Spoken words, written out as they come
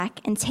back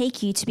and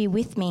take you to be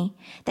with me,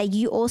 that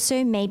you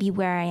also may be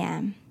where I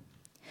am.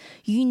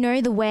 You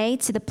know the way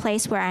to the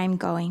place where I am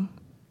going."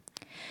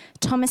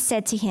 Thomas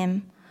said to him,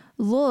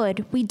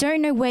 "Lord, we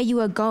don't know where you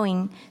are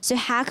going, so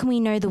how can we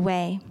know the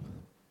way?"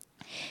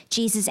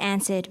 Jesus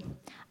answered,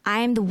 "I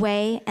am the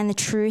way and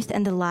the truth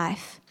and the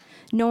life.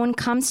 No one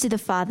comes to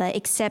the Father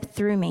except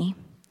through me.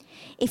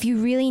 If you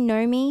really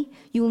know me,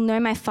 you will know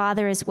my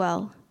Father as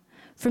well.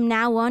 From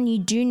now on, you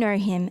do know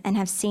him and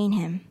have seen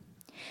him."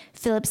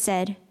 Philip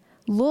said,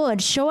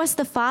 "Lord, show us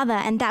the Father,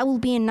 and that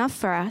will be enough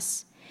for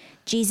us."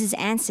 Jesus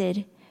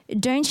answered,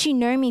 "Don't you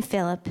know me,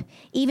 Philip,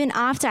 even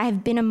after I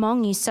have been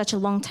among you such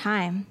a long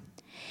time?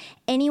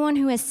 Anyone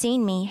who has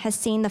seen me has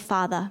seen the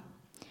Father.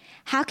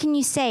 How can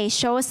you say,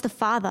 'Show us the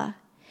Father'?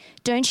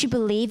 Don't you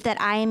believe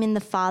that I am in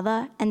the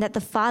Father and that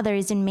the Father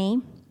is in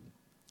me?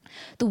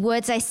 The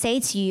words I say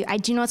to you, I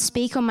do not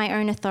speak on my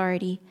own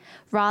authority.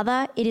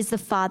 Rather, it is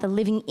the Father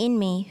living in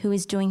me who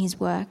is doing his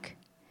work.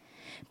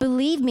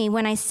 Believe me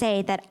when I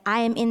say that I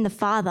am in the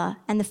Father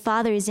and the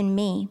Father is in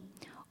me,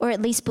 or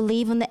at least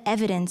believe on the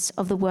evidence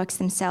of the works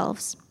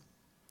themselves.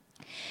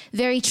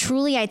 Very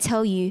truly I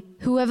tell you,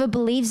 whoever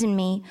believes in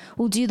me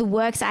will do the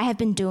works I have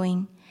been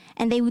doing,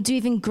 and they will do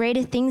even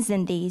greater things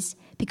than these,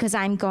 because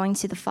I am going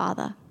to the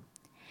Father.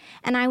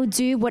 And I will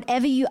do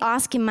whatever you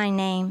ask in my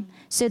name,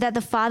 so that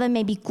the Father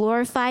may be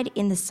glorified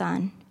in the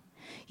Son.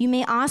 You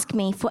may ask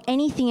me for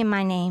anything in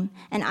my name,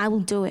 and I will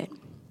do it.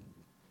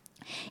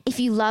 If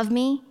you love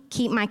me,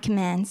 keep my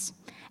commands,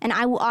 and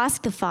I will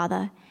ask the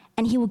Father,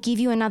 and he will give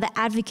you another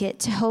advocate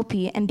to help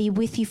you and be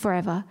with you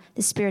forever,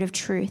 the Spirit of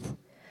truth.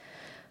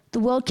 The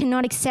world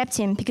cannot accept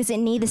him because it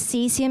neither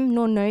sees him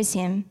nor knows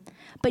him,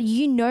 but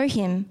you know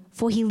him,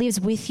 for he lives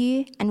with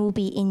you and will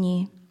be in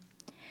you.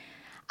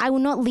 I will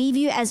not leave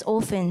you as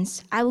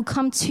orphans. I will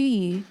come to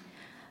you.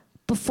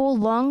 Before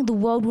long, the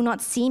world will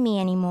not see me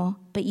anymore,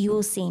 but you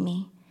will see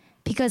me.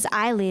 Because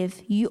I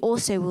live, you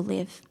also will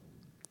live.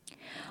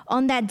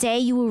 On that day,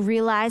 you will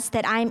realize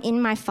that I am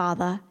in my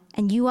Father,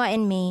 and you are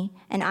in me,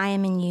 and I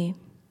am in you.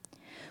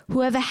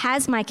 Whoever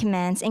has my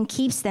commands and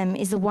keeps them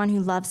is the one who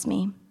loves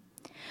me.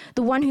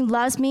 The one who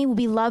loves me will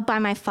be loved by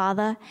my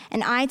Father,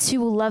 and I too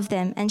will love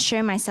them and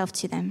show myself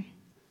to them."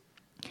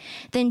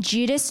 Then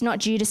Judas, not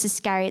Judas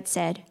Iscariot,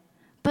 said,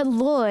 "But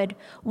Lord,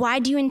 why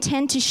do you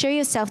intend to show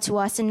yourself to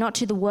us and not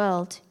to the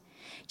world?"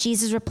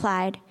 Jesus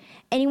replied,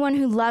 "Anyone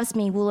who loves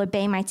me will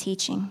obey my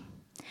teaching.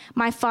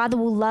 My Father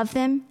will love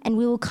them, and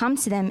we will come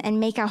to them and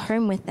make our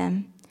home with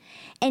them.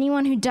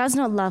 Anyone who does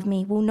not love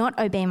me will not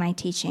obey my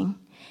teaching.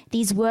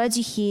 These words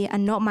you hear are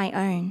not my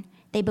own.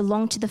 They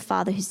belong to the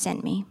Father who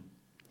sent me.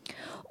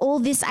 All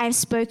this I have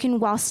spoken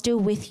while still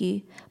with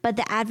you, but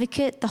the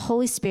Advocate, the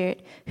Holy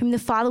Spirit, whom the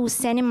Father will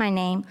send in my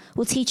name,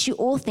 will teach you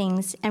all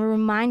things and will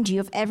remind you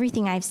of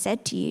everything I have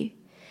said to you.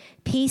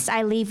 Peace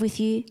I leave with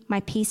you, my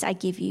peace I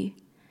give you.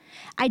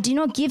 I do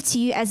not give to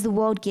you as the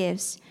world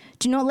gives.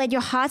 Do not let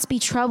your hearts be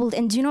troubled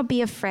and do not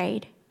be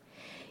afraid.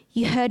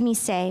 You heard me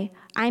say,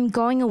 I am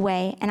going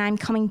away and I am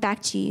coming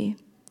back to you.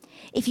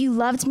 If you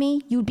loved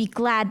me, you would be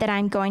glad that I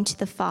am going to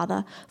the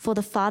Father, for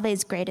the Father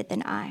is greater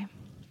than I.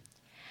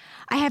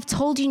 I have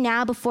told you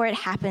now before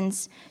it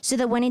happens, so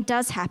that when it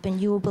does happen,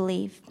 you will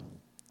believe.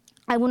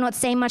 I will not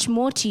say much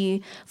more to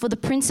you, for the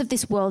prince of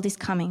this world is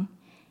coming.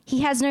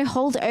 He has no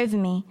hold over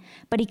me,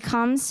 but he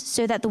comes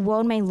so that the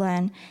world may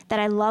learn that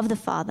I love the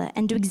Father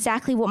and do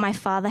exactly what my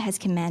Father has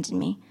commanded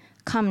me.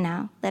 Come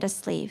now, let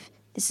us leave.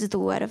 This is the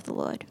word of the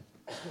Lord.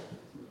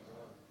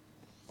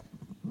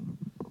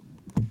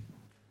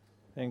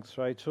 Thanks,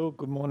 Rachel.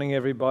 Good morning,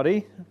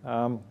 everybody.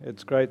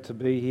 It's great to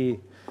be here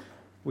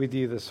with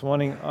you this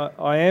morning.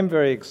 I am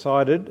very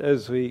excited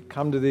as we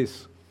come to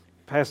this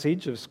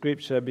passage of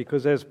Scripture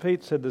because, as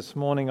Pete said this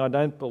morning, I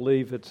don't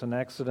believe it's an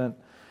accident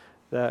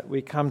that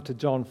we come to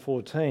John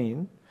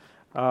 14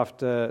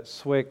 after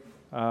SWEC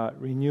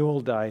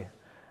Renewal Day.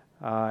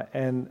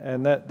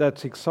 And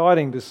that's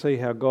exciting to see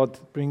how God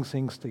brings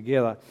things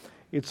together.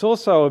 It's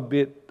also a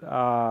bit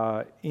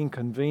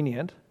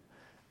inconvenient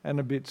and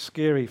a bit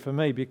scary for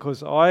me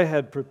because I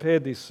had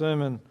prepared this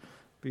sermon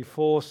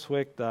before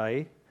SWEC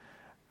Day,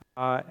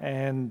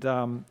 and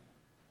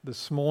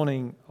this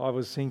morning I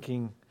was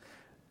thinking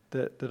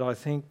that I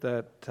think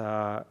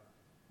that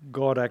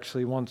God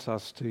actually wants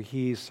us to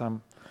hear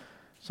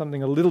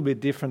something a little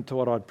bit different to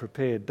what I'd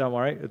prepared. Don't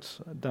worry,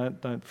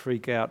 don't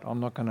freak out. I'm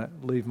not going to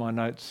leave my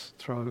notes,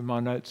 throw my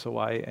notes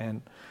away,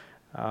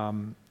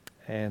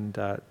 and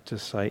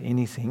just say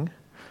anything.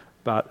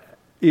 But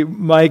it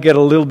may get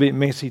a little bit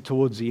messy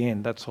towards the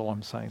end. That's all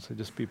I'm saying. So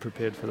just be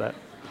prepared for that.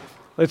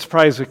 Let's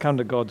pray as we come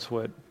to God's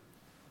word.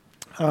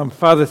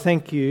 Father,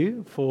 thank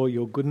you for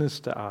your goodness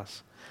to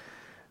us.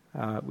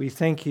 We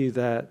thank you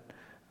that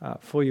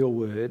for your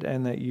word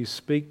and that you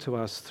speak to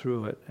us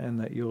through it,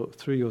 and that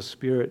through your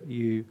Spirit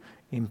you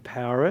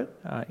empower it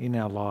in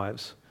our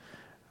lives.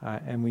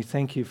 And we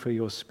thank you for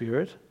your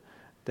Spirit,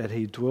 that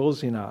he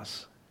dwells in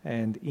us,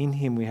 and in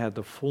him we have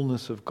the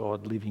fullness of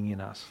God living in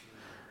us.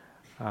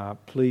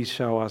 Please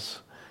show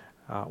us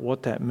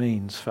what that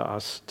means for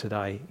us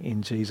today,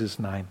 in Jesus'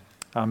 name.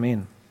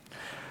 Amen.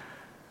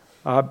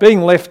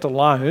 Being left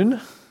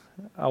alone,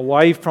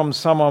 away from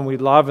someone we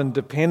love and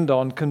depend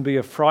on, can be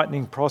a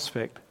frightening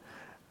prospect.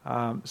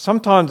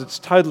 Sometimes it's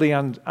totally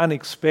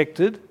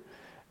unexpected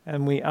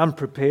and we're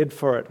unprepared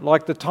for it.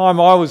 Like the time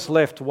I was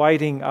left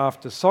waiting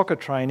after soccer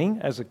training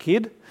as a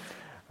kid.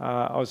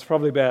 I was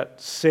probably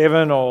about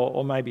 7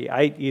 or maybe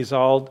 8 years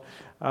old.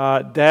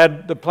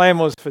 The plan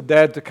was for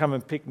Dad to come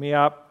and pick me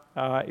up.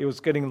 It was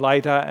getting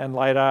later and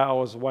later. I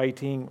was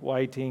waiting.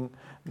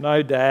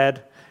 No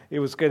Dad. It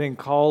was getting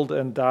cold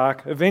and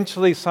dark.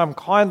 Eventually, some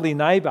kindly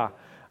neighbour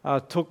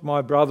took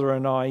my brother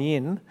and I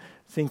in,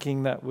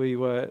 thinking that we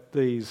were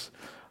these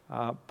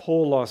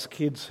poor lost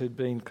kids who'd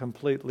been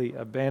completely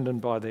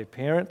abandoned by their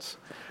parents.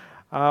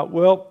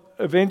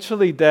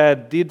 Eventually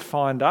Dad did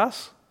find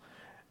us.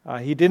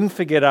 He didn't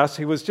forget us.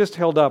 He was just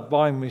held up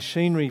buying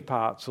machinery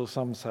parts or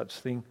some such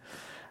thing.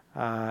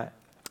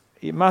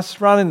 It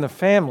must run in the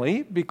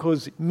family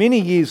because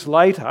many years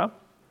later,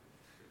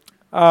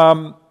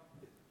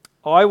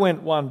 I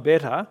went one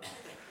better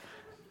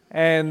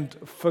and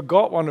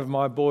forgot one of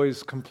my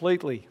boys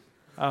completely.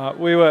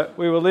 We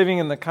were living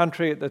in the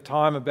country at the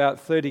time, about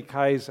 30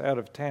 k's out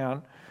of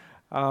town.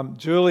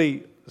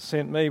 Julie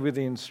sent me with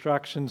the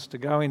instructions to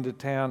go into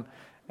town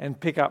and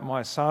pick up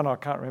my son. I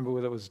can't remember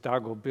whether it was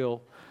Doug or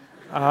Bill.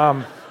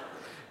 I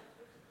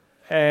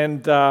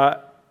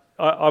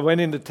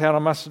went into town. I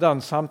must have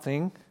done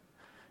something.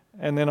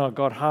 And then I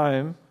got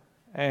home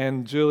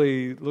and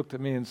Julie looked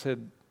at me and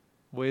said,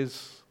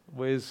 Where's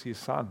your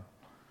son?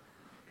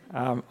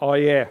 Oh,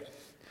 yeah.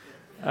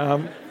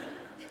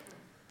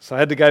 So I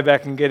had to go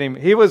back and get him.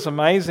 He was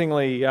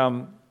amazingly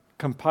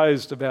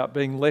composed about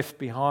being left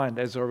behind,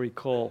 as I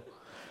recall.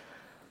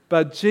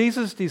 But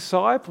Jesus'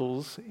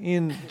 disciples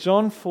in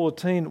John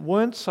 14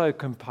 weren't so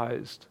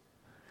composed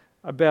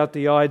about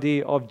the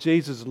idea of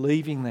Jesus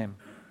leaving them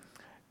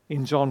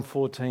in John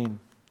 14.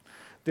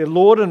 Their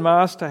Lord and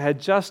Master had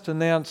just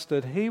announced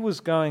that he was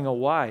going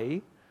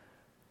away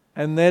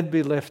and they'd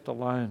be left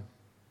alone.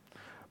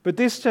 But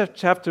this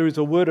chapter is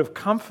a word of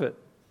comfort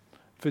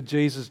for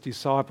Jesus'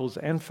 disciples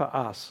and for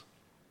us,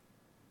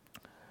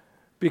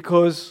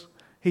 because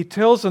he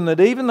tells them that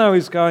even though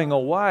he's going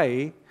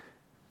away,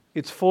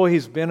 it's for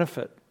his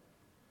benefit,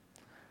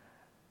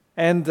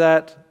 and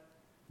that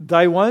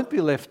they won't be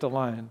left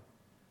alone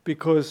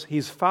because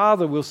his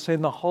Father will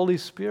send the Holy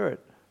Spirit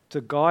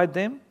to guide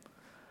them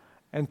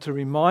and to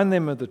remind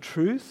them of the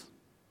truth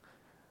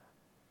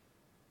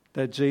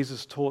that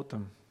Jesus taught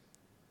them.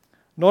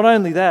 Not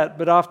only that,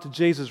 but after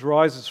Jesus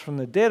rises from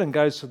the dead and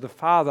goes to the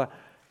Father,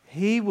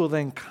 he will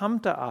then come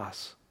to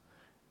us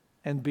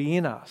and be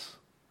in us,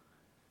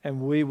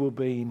 and we will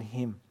be in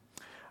him.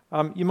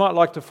 You might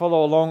like to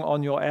follow along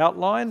on your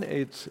outline.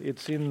 It's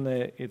in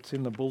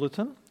the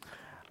bulletin.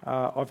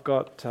 I've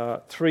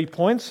got 3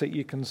 points that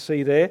you can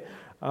see there.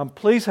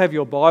 Please have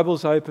your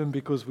Bibles open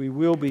because we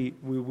will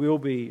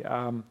be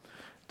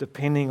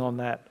depending on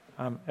that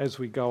as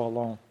we go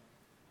along.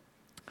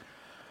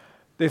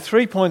 There are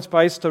 3 points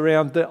based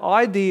around the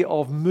idea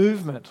of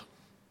movement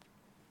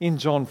in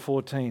John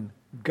 14,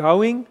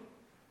 going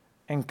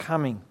and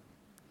coming.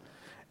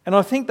 And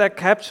I think that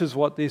captures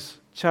what this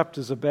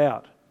chapter's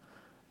about.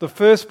 The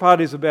first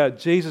part is about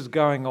Jesus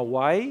going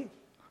away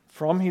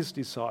from his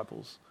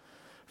disciples.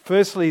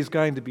 Firstly, he's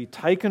going to be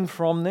taken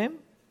from them,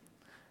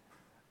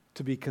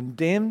 to be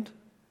condemned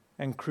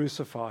and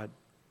crucified.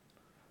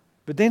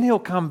 But then he'll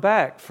come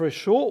back for a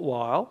short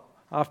while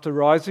after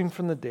rising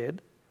from the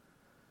dead.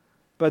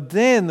 But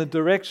then the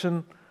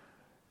direction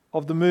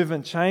of the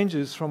movement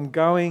changes from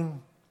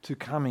going to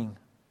coming.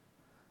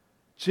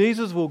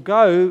 Jesus will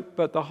go,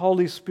 but the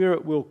Holy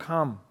Spirit will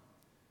come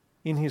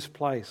in his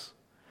place.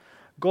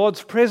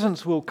 God's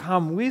presence will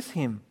come with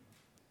him.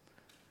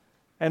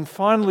 And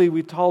finally,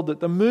 we're told that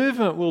the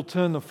movement will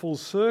turn the full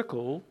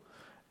circle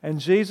and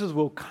Jesus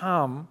will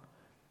come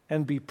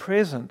and be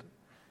present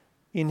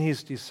in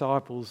his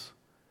disciples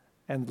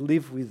and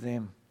live with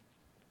them.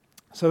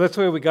 So that's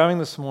where we're going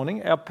this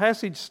morning. Our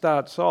passage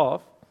starts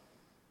off...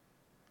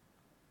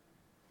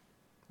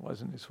 Why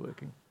isn't this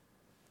working?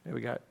 There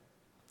we go.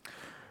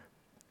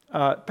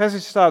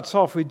 Passage starts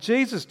off with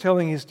Jesus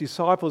telling his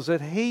disciples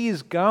that he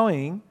is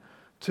going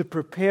to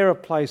prepare a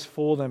place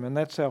for them, and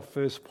that's our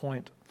first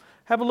point.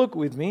 Have a look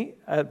with me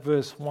at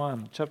verse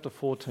 1, chapter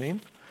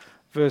 14,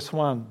 verse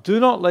 1.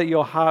 Do not let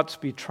your hearts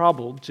be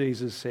troubled,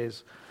 Jesus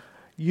says.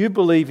 You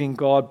believe in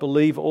God,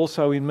 believe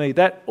also in me.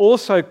 That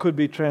also could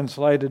be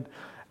translated,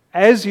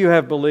 as you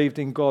have believed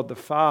in God the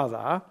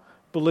Father,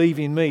 believe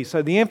in me.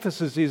 So the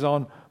emphasis is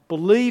on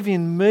believe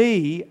in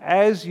me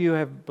as you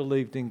have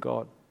believed in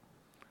God.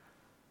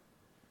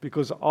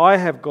 Because I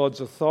have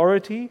God's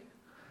authority,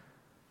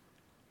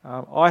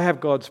 I have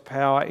God's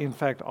power. In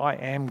fact, I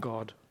am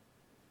God.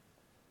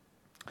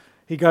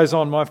 He goes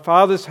on, my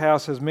Father's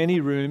house has many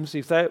rooms.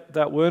 If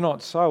that were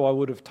not so, I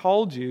would have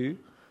told you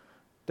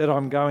that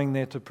I'm going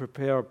there to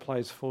prepare a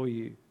place for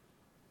you.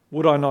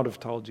 Would I not have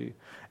told you?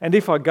 And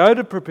if I go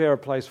to prepare a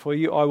place for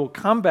you, I will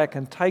come back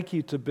and take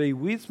you to be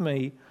with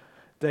me,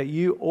 that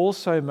you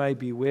also may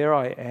be where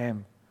I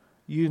am.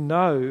 You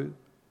know,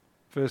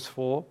 verse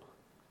 4,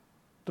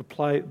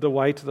 the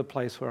way to the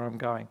place where I'm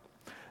going.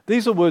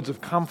 These are words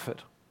of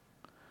comfort.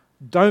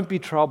 Don't be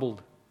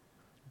troubled.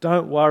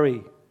 Don't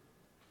worry.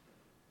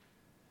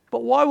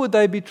 But why would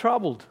they be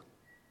troubled?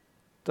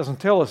 It doesn't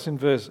tell us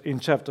in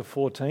chapter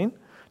 14.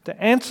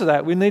 To answer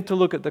that, we need to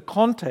look at the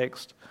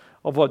context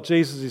of what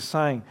Jesus is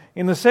saying.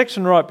 In the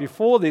section right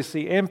before this,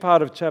 the end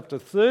part of chapter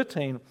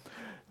 13,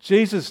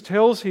 Jesus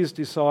tells his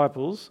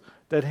disciples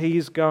that he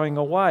is going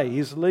away.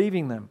 He's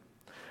leaving them.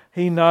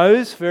 He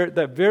knows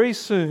that very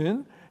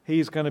soon he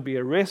is going to be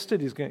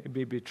arrested, he's going to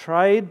be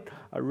betrayed,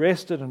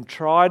 arrested and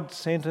tried,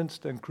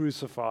 sentenced and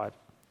crucified.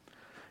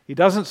 He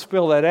doesn't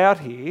spell that out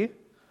here.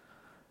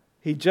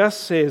 He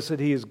just says that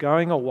he is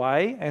going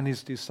away and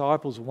his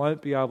disciples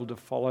won't be able to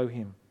follow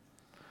him.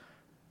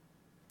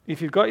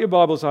 If you've got your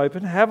Bibles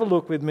open, have a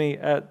look with me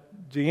at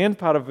the end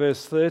part of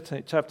verse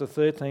 13, chapter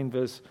 13,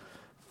 verse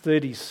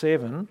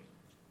 37.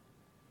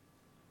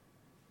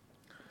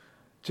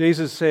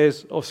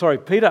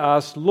 Peter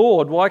asks,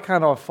 Lord, why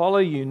can't I follow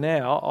you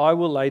now? I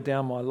will lay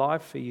down my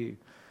life for you.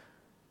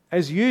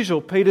 As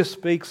usual, Peter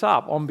speaks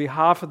up on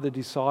behalf of the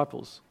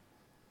disciples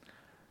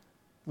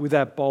with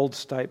that bold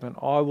statement,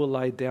 I will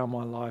lay down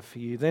my life for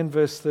you. Then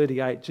verse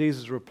 38,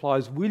 Jesus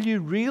replies, will you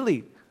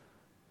really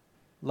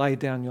lay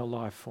down your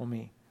life for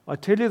me? I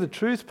tell you the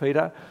truth,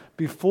 Peter,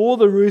 before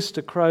the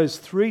rooster crows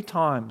 3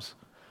 times,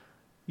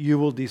 you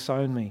will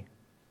disown me.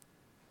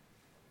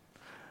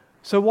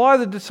 So why are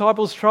the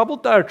disciples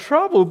troubled? They're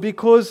troubled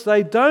because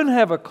they don't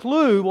have a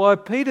clue why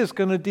Peter's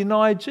going to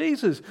deny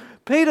Jesus.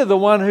 Peter, the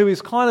one who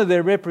is kind of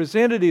their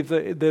representative,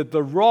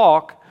 the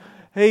rock,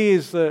 he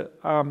is the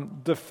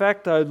de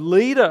facto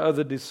leader of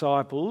the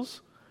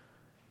disciples,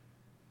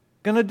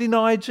 going to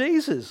deny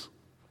Jesus.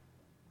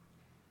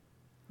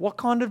 What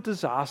kind of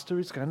disaster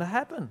is going to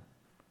happen?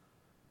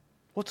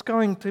 What's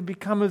going to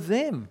become of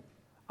them?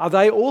 Are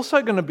they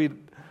also going to be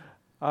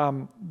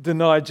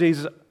deny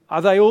Jesus?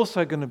 Are they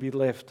also going to be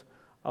left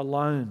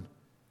alone?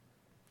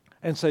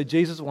 And so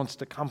Jesus wants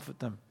to comfort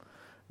them,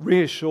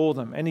 reassure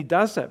them. And he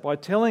does that by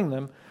telling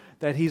them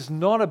that he's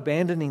not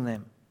abandoning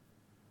them,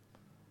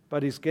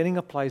 but he's getting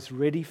a place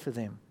ready for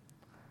them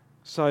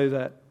so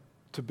that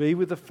to be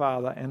with the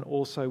Father and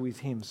also with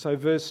him. So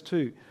verse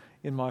 2,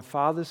 in my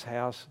Father's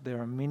house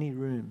there are many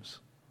rooms.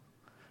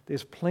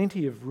 There's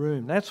plenty of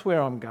room. That's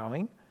where I'm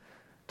going,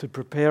 to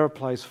prepare a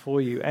place for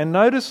you. And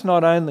notice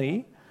not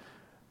only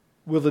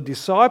will the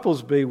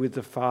disciples be with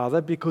the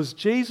Father, because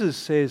Jesus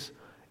says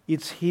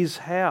it's his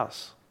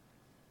house.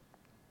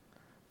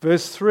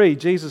 Verse 3,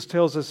 Jesus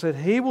tells us that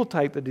he will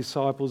take the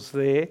disciples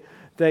there,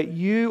 that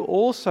you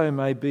also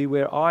may be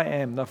where I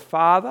am. The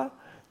Father,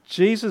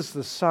 Jesus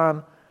the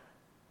Son,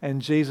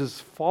 and Jesus'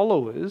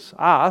 followers,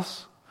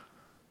 us,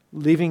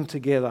 living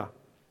together.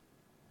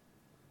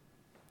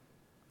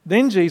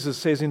 Then Jesus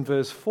says in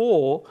verse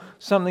 4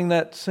 something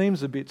that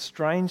seems a bit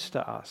strange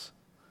to us.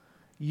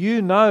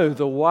 You know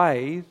the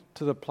way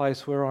to the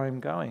place where I am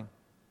going.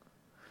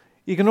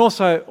 You can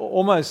also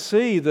almost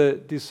see the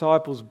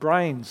disciples'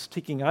 brains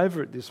ticking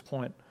over at this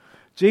point.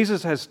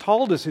 Jesus has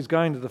told us he's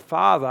going to the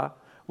Father.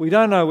 We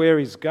don't know where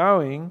he's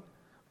going.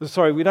 We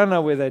don't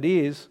know where that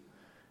is.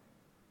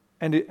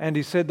 And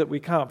he said that we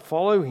can't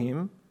follow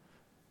him.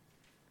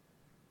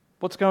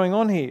 What's going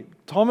on here?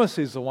 Thomas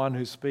is the one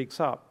who speaks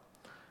up.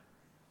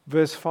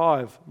 Verse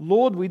 5,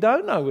 Lord, we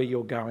don't know where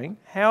you're going.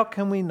 How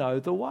can we know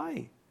the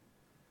way?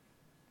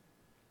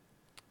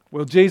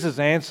 Well, Jesus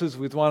answers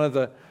with one of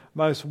the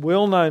most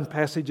well-known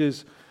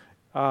passages,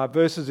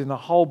 verses in the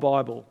whole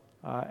Bible.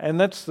 And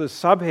that's the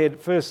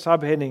first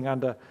subheading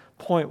under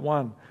point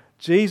 1.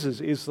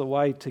 Jesus is the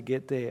way to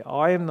get there.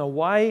 I am the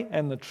way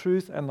and the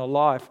truth and the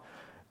life,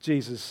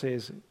 Jesus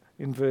says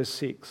in verse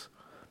 6.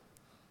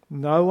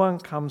 No one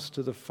comes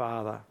to the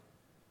Father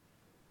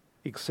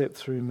except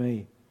through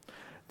me.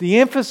 The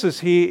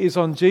emphasis here is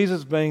on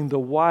Jesus being the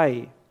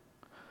way.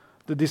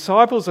 The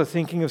disciples are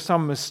thinking of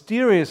some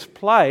mysterious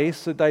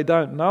place that they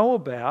don't know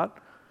about.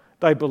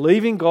 They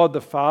believe in God the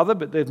Father,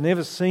 but they've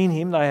never seen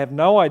him. They have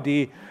no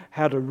idea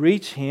how to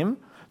reach him.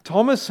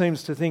 Thomas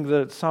seems to think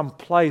that it's some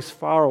place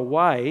far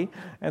away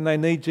and they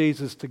need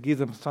Jesus to give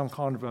them some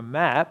kind of a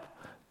map,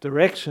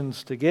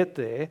 directions to get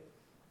there.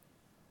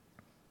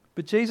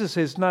 But Jesus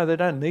says, no, they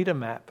don't need a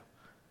map.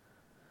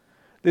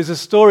 There's a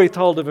story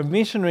told of a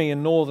missionary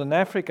in northern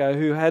Africa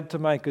who had to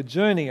make a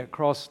journey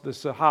across the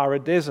Sahara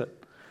Desert.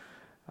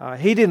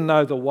 He didn't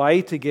know the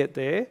way to get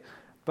there,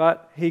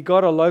 but he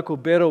got a local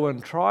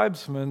Bedouin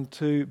tribesman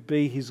to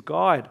be his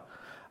guide.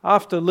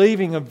 After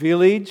leaving a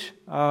village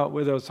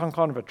where there was some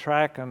kind of a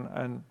track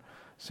and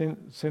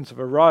sense of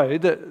a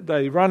road,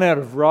 they run out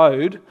of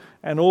road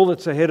and all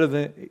that's ahead of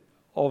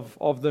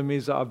them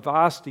is a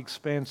vast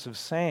expanse of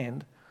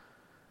sand.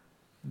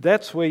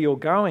 That's where you're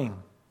going,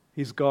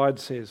 his guide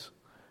says.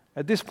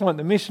 At this point,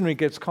 the missionary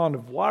gets kind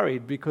of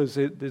worried because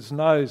there's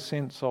no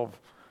sense of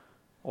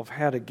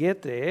how to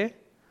get there.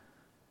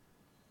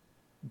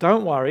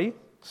 Don't worry,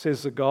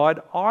 says the guide,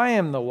 I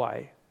am the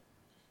way,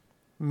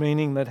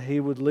 meaning that he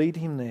would lead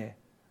him there.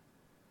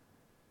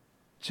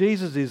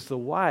 Jesus is the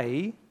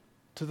way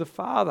to the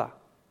Father.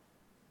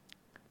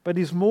 But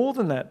he's more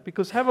than that,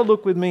 because have a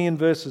look with me in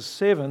verses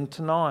 7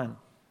 to 9.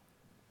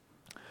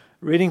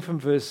 Reading from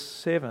verse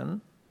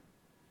 7.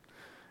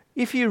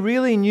 If you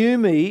really knew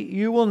me,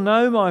 you will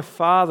know my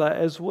Father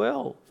as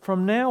well.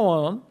 From now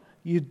on,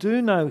 you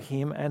do know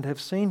him and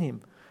have seen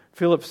him.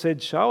 Philip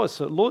said,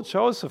 Lord,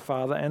 show us the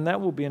Father, and that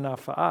will be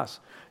enough for us.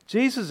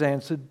 Jesus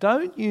answered,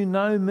 don't you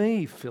know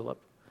me, Philip,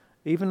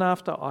 even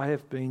after I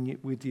have been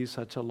with you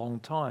such a long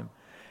time?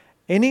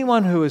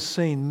 Anyone who has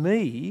seen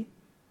me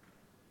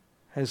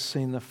has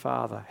seen the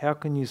Father. How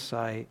can you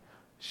say,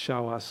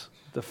 show us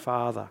the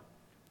Father?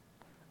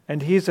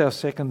 And here's our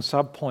second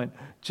subpoint.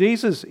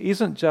 Jesus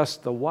isn't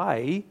just the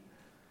way,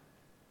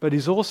 but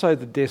he's also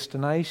the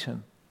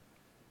destination.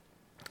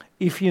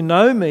 If you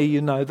know me,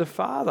 you know the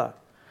Father.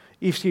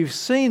 If you've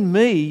seen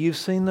me, you've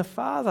seen the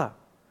Father.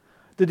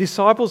 The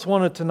disciples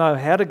wanted to know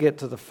how to get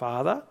to the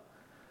Father.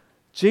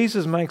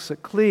 Jesus makes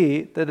it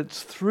clear that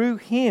it's through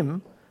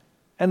him,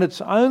 and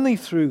it's only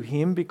through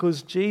him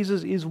because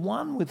Jesus is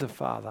one with the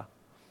Father.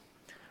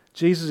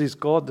 Jesus is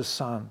God the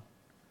Son.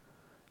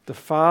 The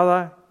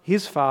Father,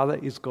 his Father,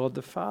 is God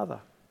the Father.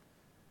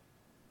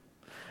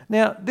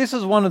 Now, this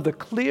is one of the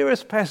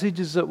clearest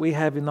passages that we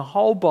have in the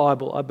whole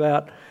Bible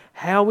about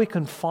how we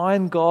can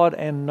find God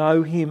and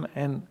know him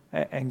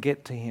and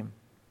get to him.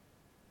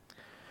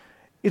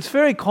 It's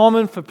very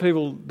common for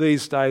people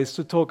these days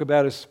to talk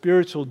about a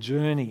spiritual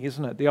journey,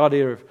 isn't it? The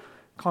idea of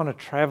kind of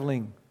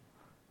travelling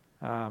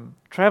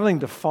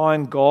to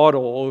find God,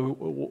 or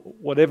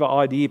whatever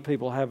idea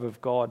people have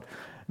of God.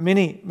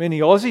 Many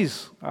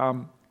Aussies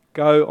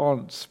go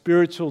on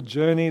spiritual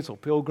journeys or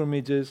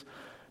pilgrimages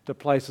to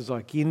places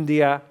like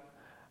India,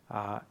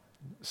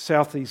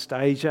 Southeast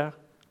Asia,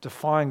 to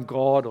find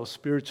God or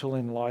spiritual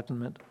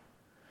enlightenment.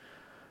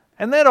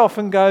 And that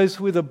often goes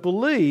with a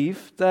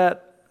belief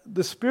that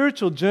the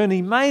spiritual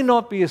journey may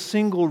not be a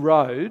single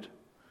road,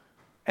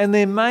 and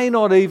there may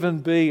not even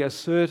be a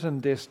certain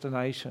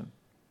destination.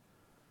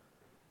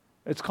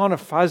 It's kind of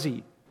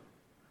fuzzy.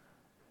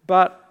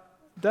 But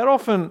that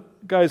often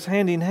goes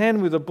hand in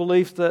hand with a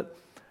belief that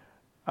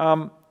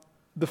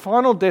the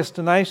final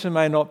destination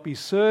may not be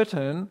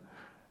certain,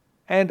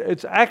 and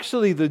it's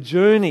actually the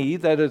journey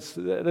that's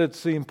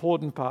the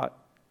important part.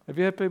 Have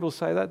you heard people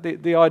say that?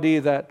 The idea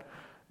that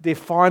they're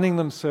finding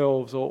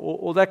themselves,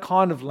 or that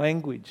kind of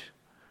language.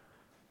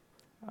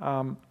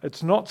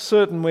 It's not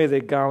certain where they're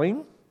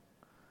going,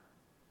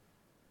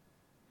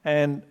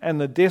 and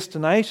the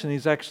destination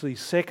is actually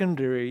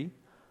secondary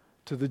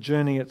to the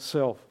journey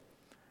itself.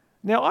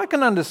 Now, I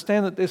can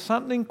understand that there's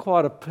something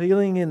quite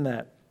appealing in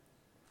that.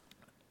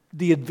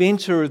 The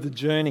adventure of the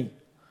journey.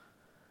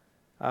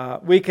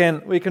 We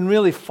can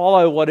really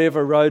follow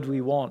whatever road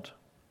we want.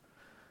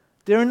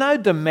 There are no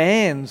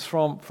demands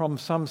from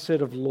some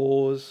set of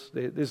laws.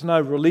 There's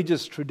no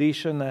religious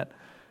tradition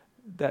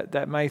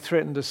that may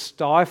threaten to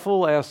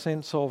stifle our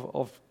sense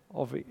of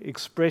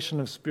expression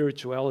of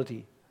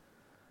spirituality.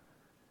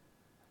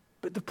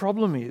 But the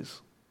problem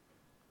is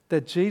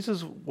that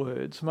Jesus'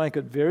 words make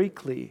it very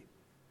clear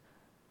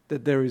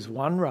that there is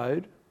one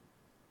road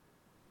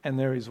and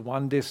there is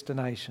one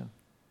destination.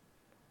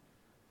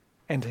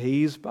 And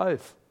he is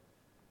both.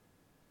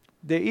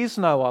 There is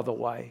no other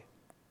way.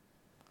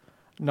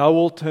 No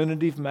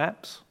alternative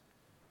maps.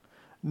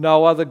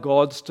 No other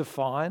gods to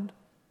find.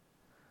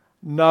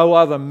 No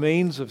other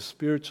means of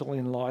spiritual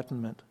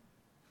enlightenment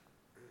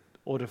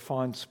or to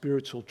find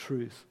spiritual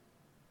truth.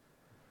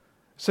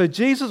 So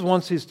Jesus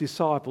wants his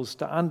disciples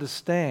to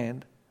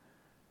understand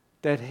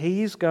that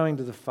he is going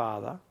to the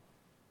Father,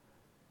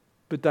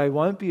 but they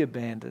won't be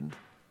abandoned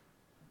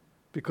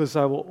because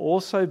they will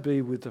also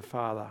be with the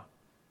Father.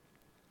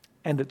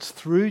 And it's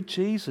through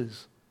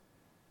Jesus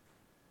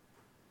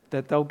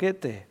that they'll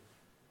get there.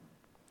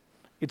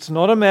 It's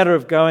not a matter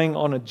of going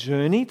on a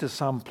journey to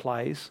some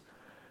place,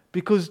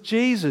 because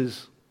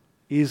Jesus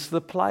is the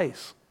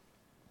place.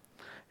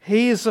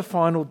 He is the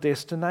final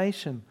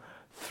destination.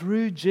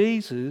 Through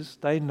Jesus,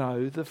 they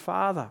know the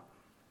Father.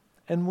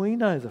 And we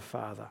know the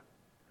Father.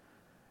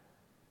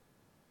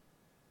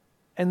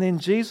 And then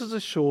Jesus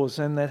assures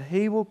them that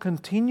he will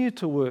continue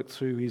to work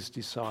through his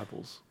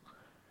disciples.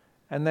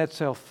 And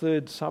that's our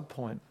third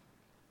subpoint.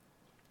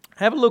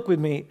 Have a look with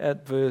me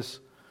at verse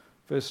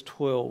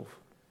 12.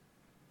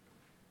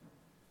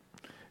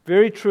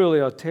 Very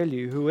truly I tell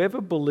you, whoever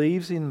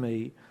believes in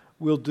me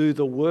will do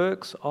the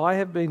works I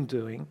have been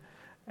doing,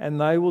 and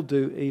they will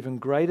do even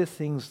greater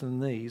things than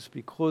these,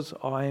 because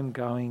I am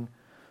going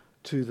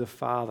to the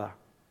Father.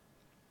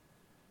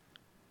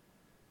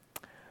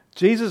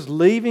 Jesus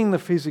leaving the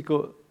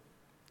physical,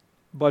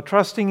 by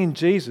trusting in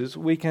Jesus,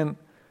 we can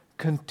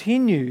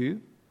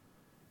continue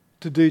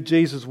to do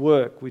Jesus'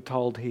 work, we're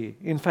told here.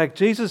 In fact,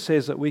 Jesus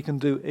says that we can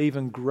do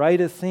even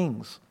greater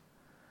things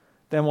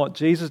than what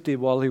Jesus did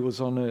while he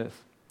was on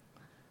earth.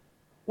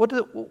 I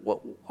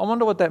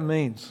wonder what that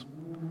means.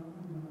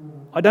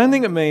 I don't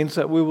think it means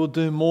that we will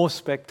do more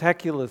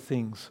spectacular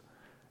things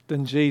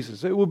than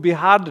Jesus. It would be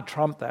hard to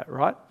trump that,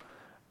 right?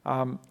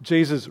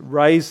 Jesus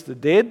raised the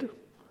dead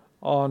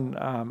on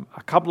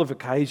a couple of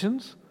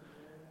occasions.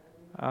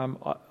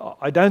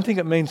 I don't think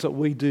it means that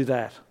we do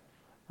that.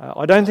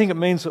 I don't think it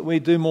means that we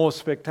do more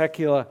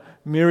spectacular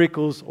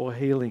miracles or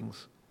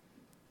healings.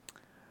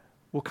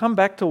 We'll come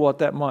back to what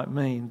that might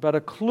mean, but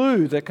a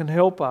clue that can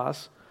help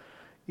us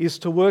is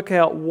to work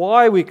out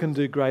why we can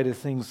do greater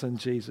things than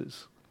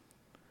Jesus.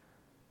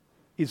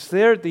 It's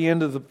there at the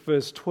end of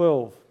verse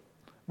 12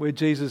 where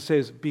Jesus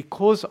says,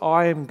 because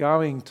I am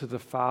going to the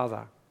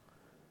Father,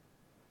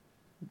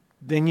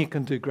 then you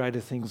can do greater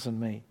things than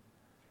me.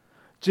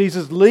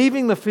 Jesus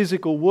leaving the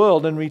physical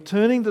world and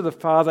returning to the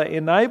Father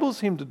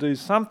enables him to do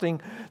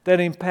something that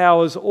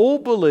empowers all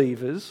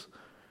believers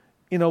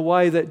in a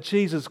way that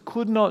Jesus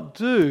could not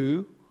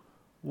do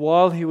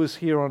while he was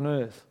here on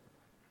earth.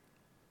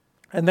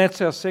 And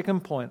that's our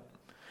second point.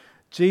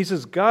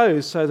 Jesus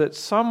goes so that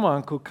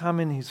someone could come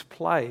in his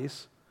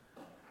place,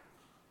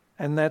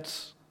 and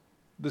that's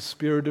the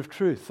Spirit of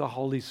truth, the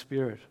Holy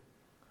Spirit.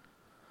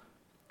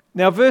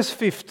 Now, verse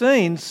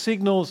 15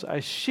 signals a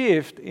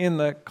shift in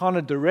the kind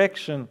of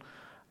direction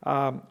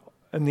and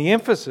the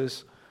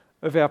emphasis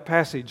of our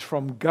passage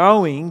from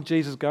going,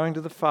 Jesus going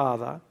to the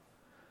Father,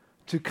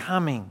 to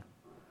coming,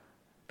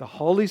 the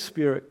Holy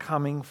Spirit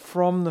coming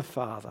from the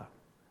Father.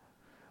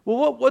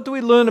 Well, what do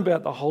we learn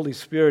about the Holy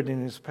Spirit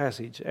in this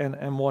passage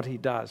and what he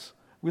does?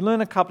 We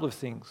learn a couple of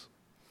things.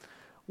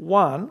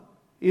 One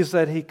is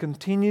that he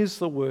continues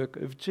the work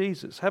of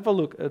Jesus. Have a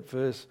look at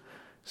verse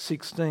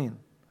 16.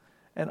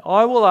 And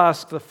I will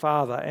ask the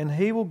Father, and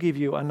he will give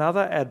you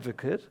another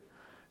advocate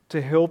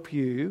to help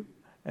you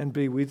and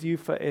be with you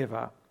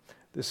forever,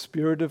 the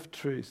Spirit of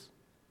truth.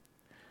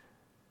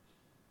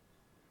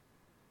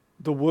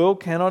 The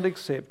world cannot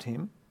accept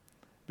him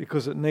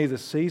because it neither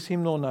sees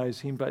him nor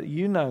knows him, but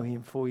you know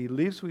him, for he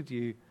lives with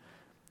you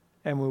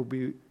and will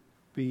be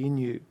in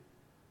you.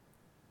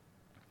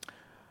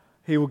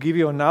 He will give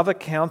you another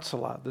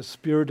counselor, the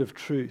Spirit of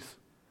truth.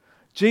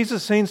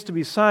 Jesus seems to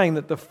be saying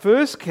that the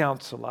first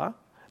counselor,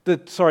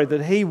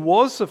 that he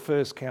was the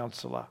first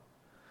counselor,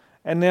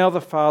 and now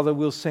the Father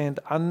will send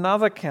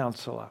another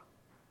counselor.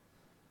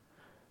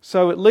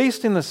 So at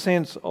least in the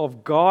sense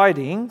of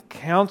guiding,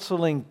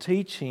 counseling,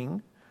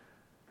 teaching,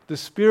 the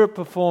Spirit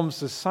performs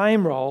the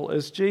same role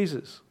as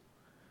Jesus.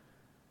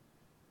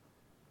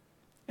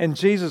 And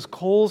Jesus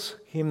calls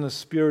him the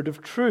Spirit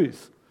of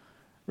truth.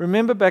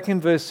 Remember back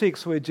in verse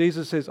 6 where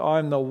Jesus says, I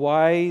am the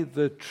way,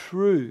 the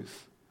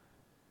truth,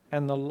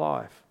 and the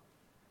life.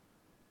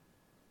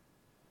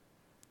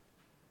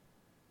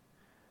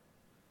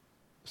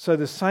 So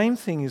the same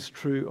thing is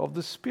true of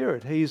the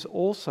Spirit. He is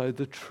also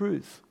the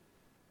truth.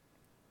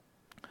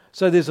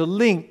 So there's a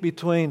link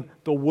between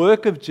the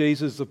work of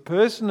Jesus, the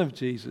person of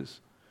Jesus,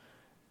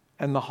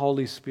 and the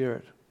Holy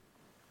Spirit.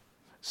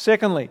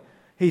 Secondly,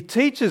 he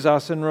teaches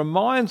us and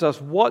reminds us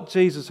what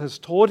Jesus has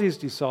taught his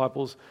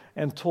disciples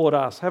and taught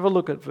us. Have a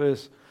look at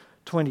verse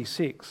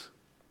 26.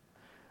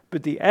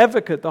 But the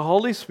advocate, the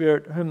Holy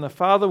Spirit, whom the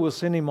Father will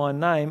send in my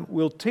name,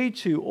 will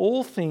teach you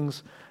all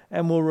things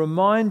and will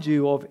remind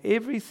you of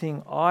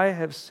everything I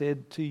have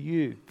said to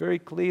you. Very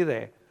clear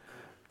there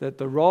that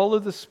the role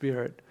of the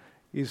Spirit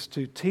is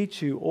to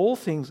teach you all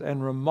things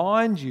and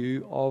remind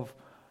you of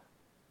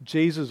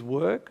Jesus'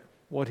 work,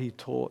 what he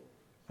taught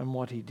and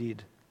what he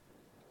did.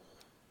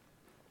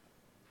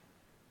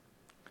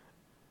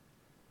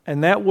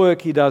 And that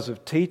work he does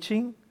of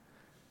teaching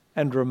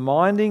and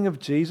reminding of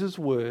Jesus'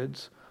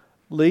 words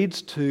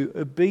leads to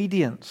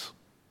obedience.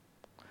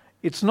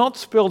 It's not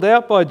spelled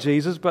out by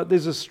Jesus, but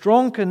there's a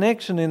strong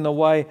connection in the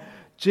way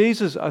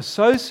Jesus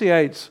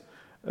associates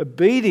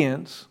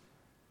obedience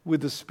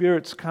with the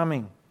Spirit's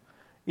coming.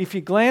 If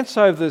you glance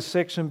over this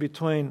section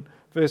between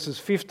verses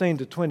 15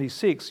 to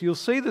 26, you'll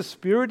see the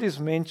Spirit is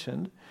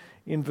mentioned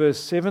in verse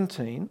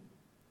 17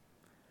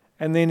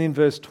 and then in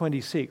verse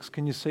 26.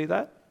 Can you see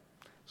that?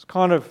 It's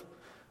kind of,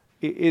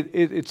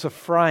 it's a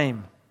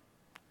frame.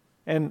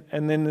 And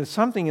then there's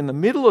something in the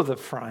middle of the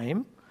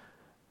frame,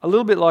 a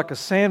little bit like a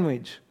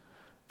sandwich.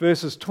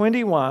 Verses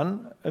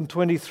 21 and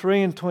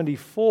 23 and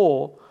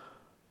 24,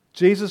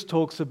 Jesus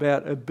talks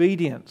about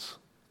obedience.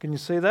 Can you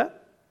see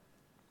that?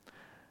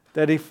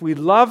 That if we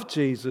love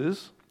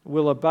Jesus,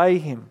 we'll obey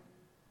him.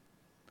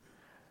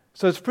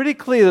 So it's pretty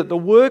clear that the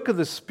work of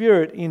the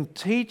Spirit in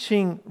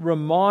teaching,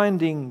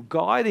 reminding,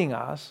 guiding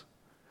us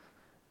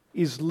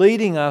is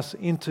leading us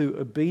into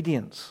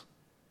obedience.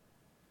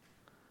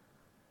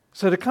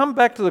 So to come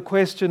back to the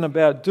question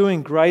about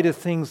doing greater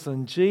things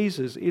than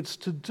Jesus, it's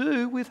to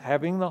do with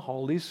having the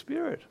Holy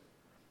Spirit.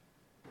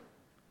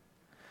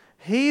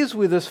 He is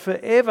with us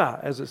forever,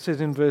 as it says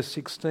in verse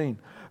 16.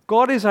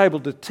 God is able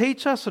to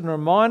teach us and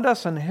remind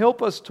us and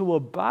help us to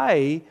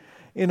obey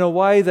in a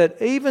way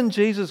that even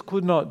Jesus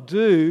could not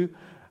do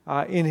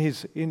in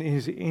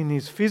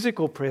his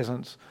physical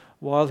presence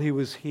while he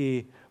was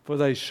here for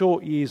those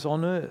short years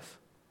on earth.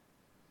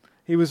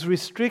 He was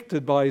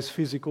restricted by his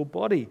physical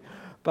body.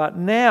 But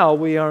now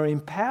we are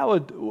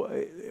empowered.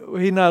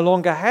 He no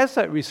longer has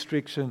that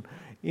restriction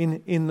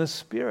in the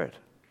Spirit.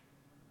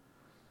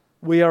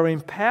 We are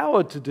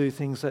empowered to do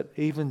things that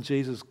even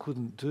Jesus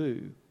couldn't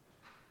do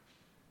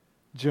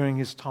during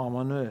his time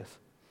on earth.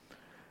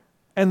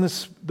 And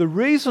the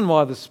reason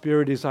why the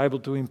Spirit is able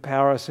to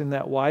empower us in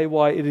that way,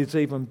 why it is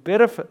even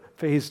better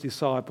for his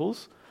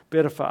disciples,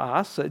 better for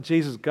us, that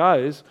Jesus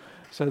goes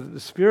so that the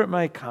Spirit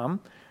may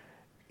come,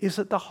 is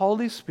that the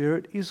Holy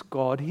Spirit is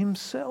God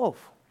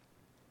himself.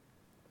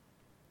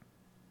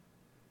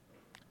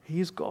 He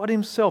is God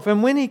himself.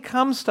 And when he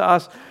comes to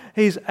us,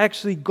 he's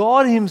actually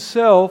God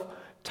himself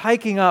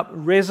taking up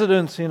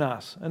residence in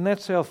us. And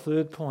that's our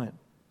third point.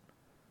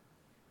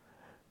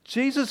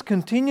 Jesus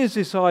continues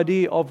this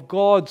idea of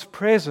God's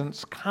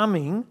presence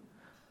coming,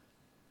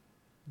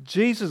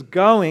 Jesus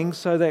going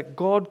so that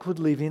God could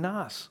live in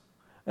us.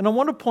 And I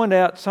want to point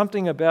out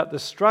something about the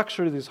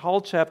structure of this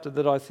whole chapter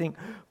that I think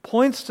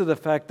points to the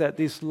fact that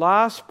this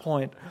last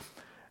point,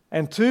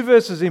 and two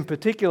verses in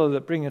particular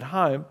that bring it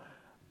home,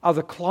 are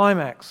the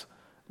climax,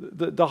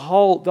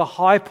 the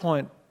high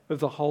point of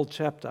the whole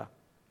chapter.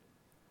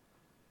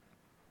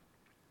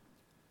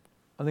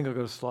 I think I've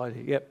got a slide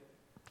here. Yep.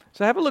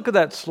 So have a look at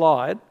that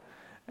slide,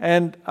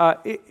 and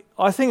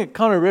I think it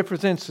kind of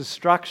represents the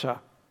structure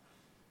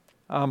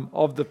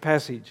of the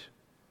passage.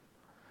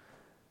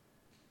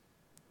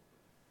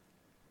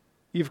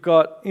 You've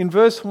got, in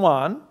verse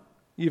 1,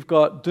 you've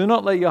got, do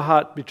not let your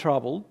hearts be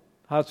troubled,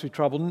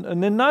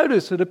 and then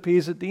notice it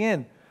appears at the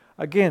end.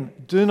 Again,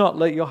 do not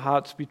let your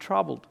hearts be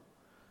troubled.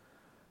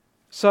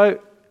 So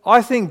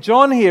I think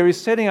John here is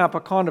setting up a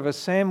kind of a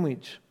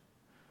sandwich.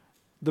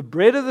 The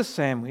bread of the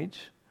sandwich,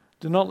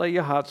 do not let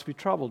your hearts be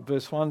troubled.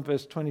 Verse 1,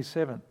 verse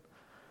 27.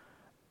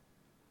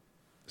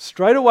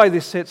 Straight away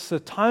this sets the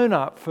tone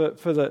up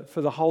for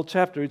the whole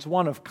chapter. It's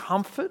one of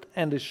comfort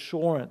and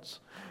assurance.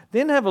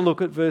 Then have a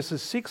look at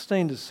verses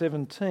 16 to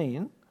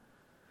 17.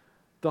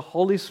 The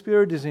Holy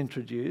Spirit is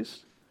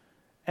introduced.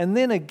 And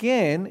then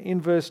again in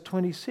verse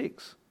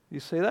 26. You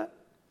see that?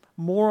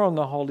 More on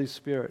the Holy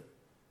Spirit.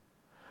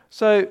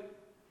 So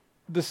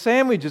the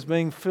sandwich is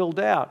being filled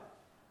out.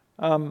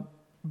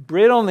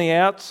 Bread on the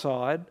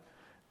outside,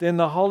 then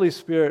the Holy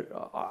Spirit.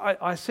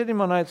 I said in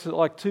my notes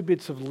like 2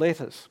 bits of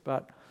lettuce,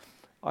 but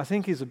I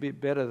think he's a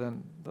bit better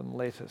than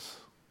lettuce.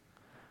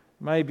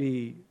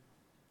 Maybe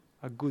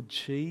a good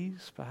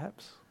cheese,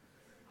 perhaps.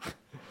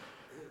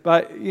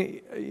 But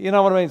you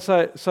know what I mean?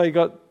 So you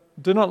got,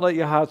 do not let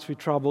your hearts be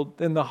troubled.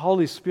 Then the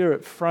Holy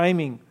Spirit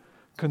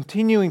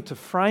continuing to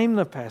frame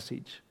the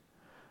passage.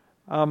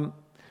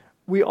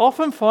 We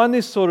often find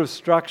this sort of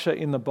structure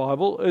in the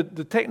Bible.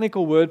 The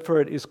technical word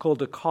for it is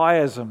called a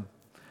chiasm.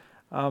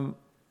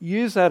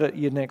 Use that at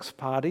your next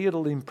party.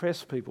 It'll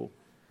impress people.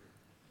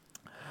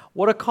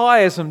 What a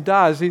chiasm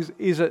does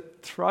is it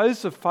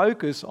throws the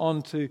focus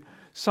onto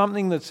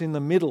something that's in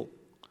the middle.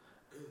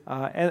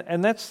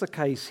 And that's the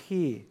case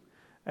here.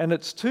 And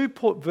it's 2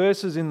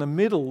 verses in the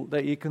middle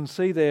that you can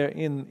see there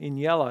in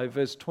yellow,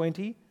 verse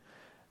 20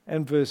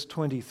 and verse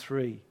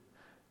 23.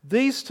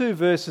 These 2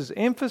 verses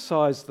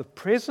emphasize the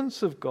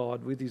presence of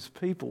God with his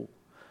people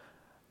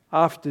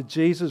after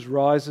Jesus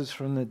rises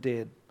from the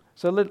dead.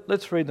 So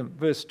let's read them.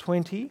 Verse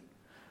 20,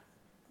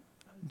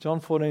 John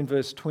 14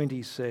 verse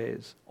 20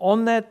 says,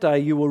 on that day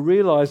you will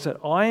realize that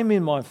I am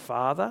in my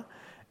Father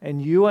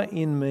and you are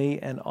in me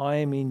and I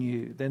am in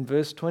you. Then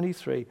verse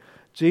 23,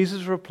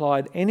 Jesus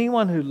replied,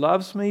 anyone who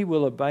loves me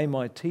will obey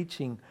my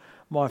teaching.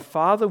 My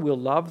Father will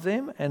love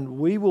them and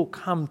we will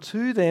come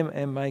to them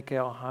and make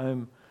our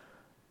home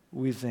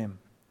with them.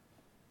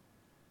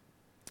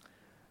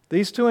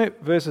 These 2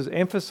 verses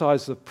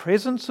emphasize the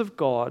presence of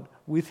God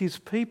with his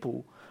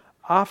people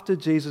after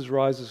Jesus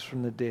rises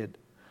from the dead.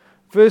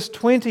 Verse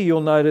 20,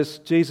 you'll notice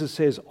Jesus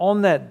says,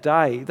 on that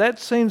day. That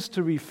seems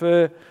to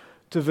refer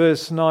to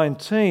verse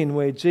 19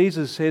 where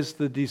Jesus says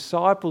the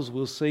disciples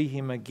will see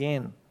him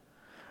again.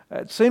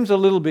 It seems a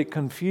little bit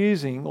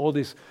confusing, all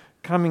this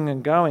coming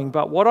and going,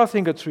 but what I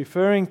think it's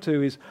referring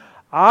to is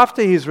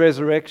after his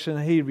resurrection,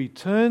 he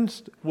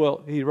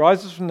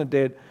rises from the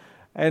dead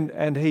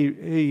and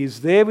he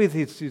is there with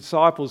his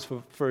disciples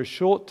for a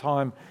short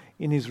time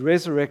in his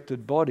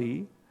resurrected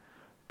body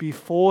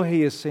before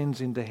he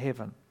ascends into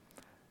heaven.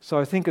 So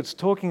I think it's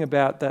talking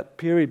about that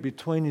period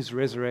between his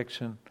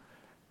resurrection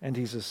and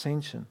his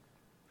ascension.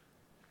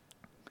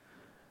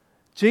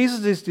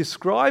 Jesus is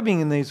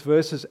describing in these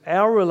verses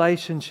our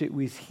relationship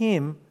with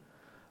him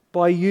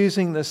by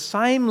using the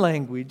same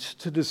language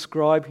to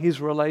describe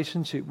his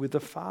relationship with the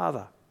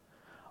Father.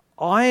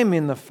 I am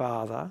in the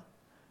Father,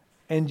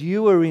 and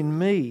you are in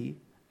me,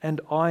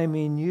 and I am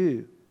in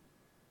you.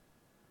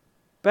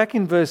 Back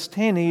in verse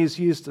 10, he has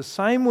used the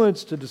same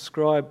words to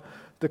describe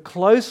the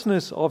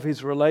closeness of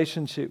his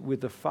relationship with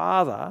the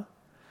Father,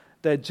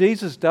 that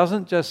Jesus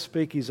doesn't just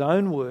speak his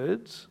own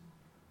words,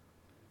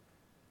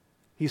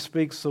 he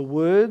speaks the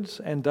words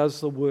and does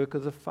the work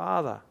of the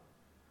Father.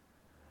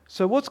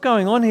 So what's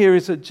going on here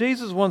is that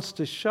Jesus wants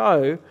to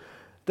show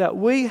that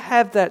we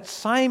have that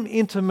same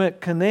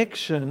intimate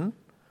connection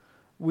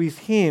with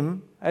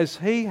him as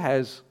he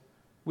has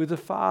with the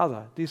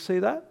Father. Do you see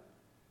that?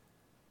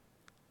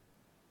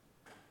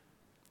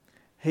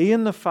 He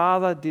and the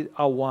Father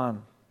are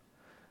one.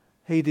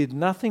 He did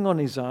nothing on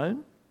his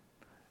own.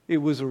 It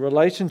was a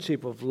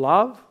relationship of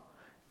love,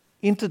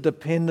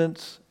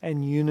 interdependence,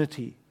 and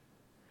unity.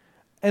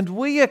 And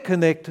we are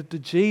connected to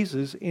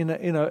Jesus in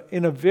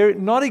a very,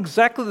 not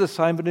exactly the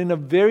same, but in a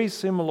very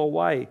similar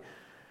way.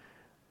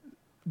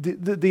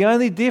 The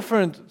only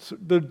difference,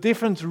 the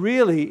difference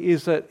really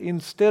is that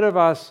instead of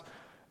us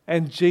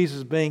and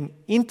Jesus being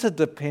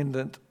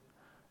interdependent,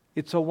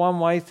 it's a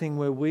one-way thing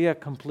where we are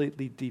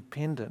completely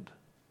dependent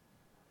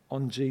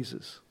on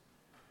Jesus.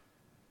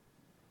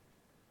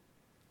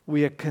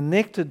 We are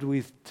connected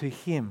to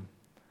Him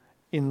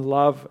in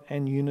love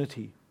and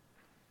unity.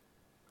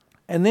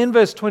 And then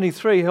verse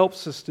 23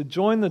 helps us to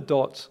join the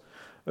dots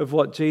of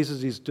what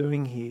Jesus is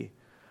doing here.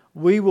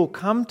 We will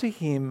come to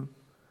Him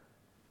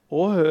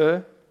or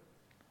her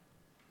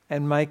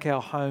and make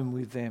our home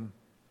with them.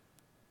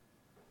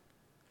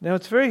 Now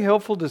it's very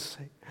helpful to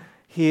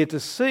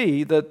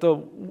see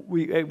that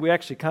we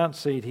actually can't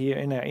see it here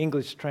in our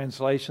English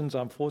translations,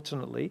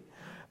 unfortunately,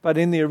 but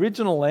in the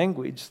original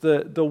language,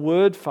 the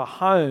word for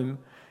home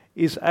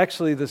is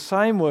actually the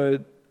same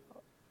word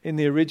in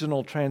the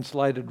original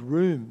translated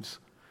rooms,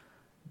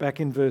 back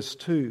in verse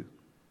 2.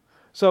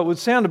 So it would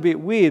sound a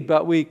bit weird,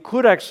 but we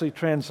could actually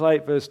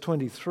translate verse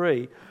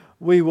 23,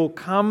 we will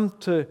come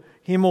to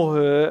him or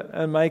her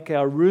and make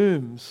our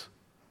rooms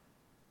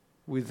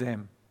with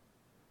them.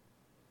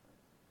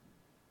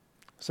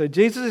 So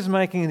Jesus is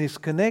making this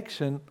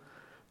connection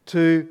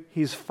to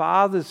his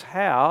Father's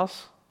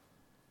house,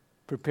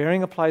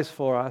 preparing a place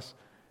for us,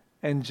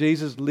 and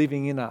Jesus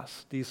living in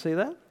us. Do you see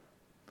that?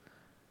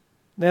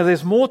 Now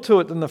there's more to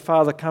it than the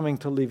Father coming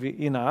to live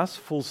in us,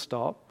 full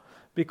stop.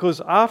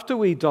 Because after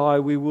we die,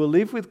 we will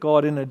live with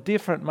God in a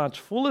different, much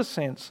fuller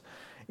sense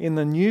in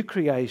the new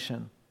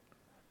creation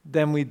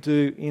than we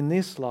do in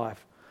this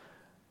life.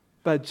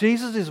 But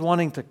Jesus is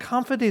wanting to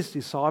comfort his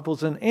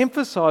disciples and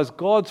emphasize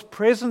God's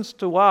presence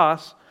to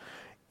us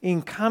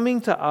in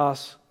coming to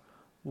us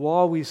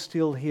while we're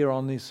still here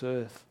on this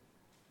earth.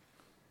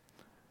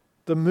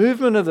 The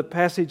movement of the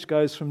passage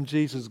goes from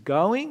Jesus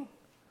going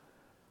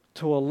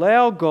to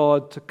allow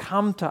God to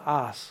come to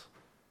us.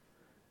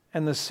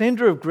 And the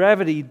center of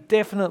gravity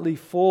definitely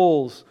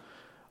falls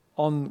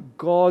on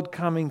God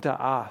coming to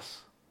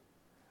us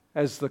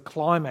as the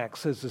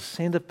climax, as the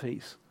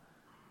centerpiece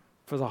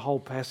for the whole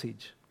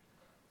passage.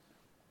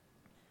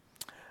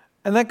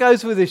 And that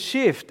goes with a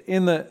shift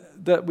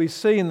that we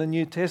see in the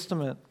New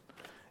Testament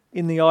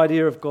in the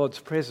idea of God's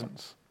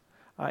presence.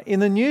 In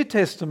the New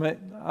Testament,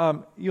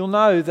 you'll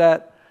know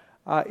that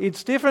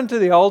it's different to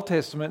the Old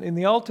Testament. In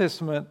the Old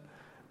Testament,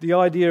 the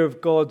idea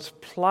of God's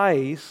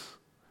place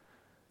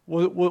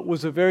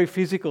was a very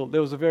physical.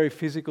 There was a very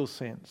physical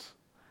sense,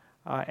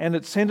 and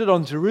it centered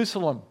on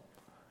Jerusalem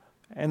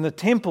and the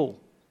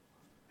temple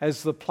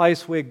as the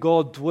place where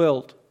God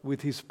dwelt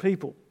with his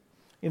people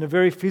in a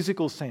very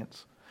physical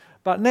sense.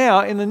 But now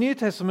in the New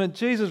Testament,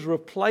 Jesus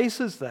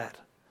replaces that.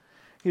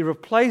 He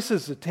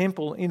replaces the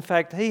temple. In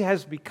fact, he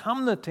has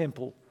become the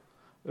temple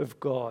of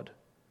God,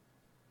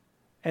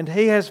 and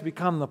he has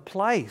become the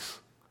place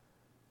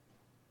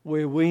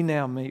where we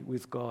now meet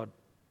with God.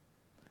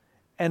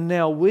 And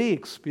now we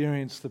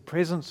experience the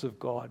presence of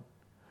God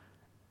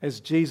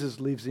as Jesus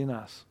lives in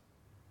us.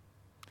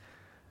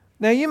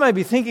 Now you may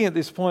be thinking at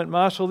this point,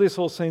 Marshall, this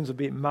all seems a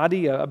bit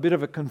muddy, a bit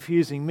of a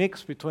confusing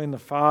mix between the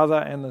Father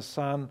and the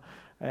Son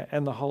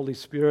and the Holy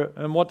Spirit.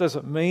 And what does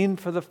it mean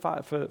for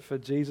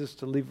Jesus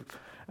to live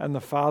and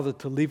the Father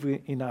to live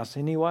in us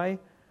anyway?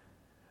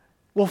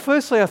 Well,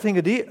 firstly, I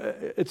think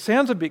it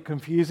sounds a bit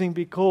confusing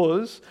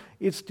because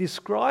it's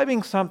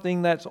describing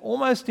something that's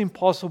almost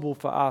impossible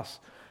for us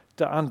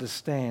to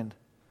understand.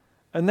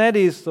 And that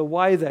is the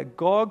way that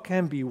God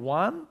can be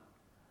one,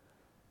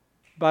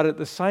 but at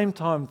the same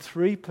time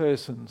three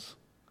persons.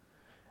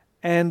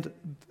 And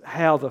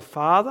how the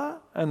Father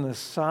and the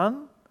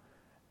Son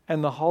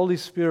and the Holy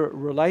Spirit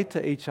relate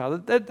to each other.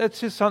 That's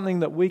just something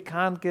that we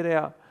can't get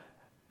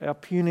our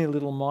puny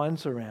little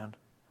minds around.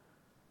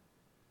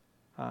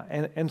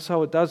 And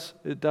so it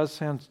does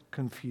sound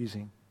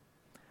confusing.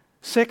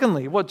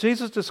 Secondly, what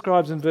Jesus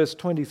describes in verse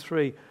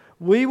 23,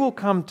 we will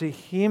come to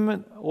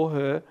him or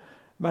her,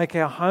 make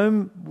our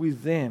home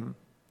with them.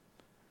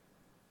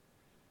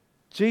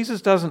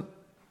 Jesus doesn't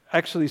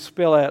actually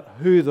spell out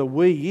who the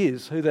we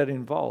is, who that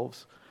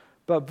involves.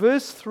 But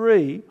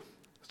three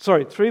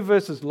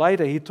verses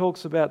later, he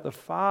talks about the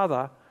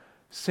Father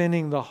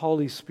sending the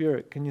Holy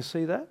Spirit. Can you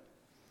see that?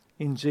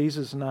 In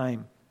Jesus'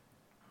 name.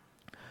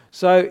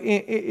 So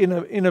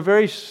in a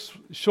very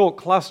short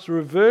cluster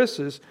of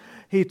verses,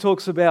 he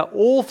talks about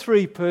all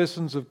three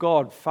persons of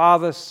God,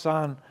 Father,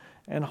 Son,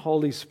 and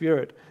Holy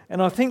Spirit.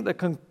 And I think the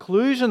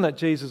conclusion that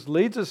Jesus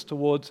leads us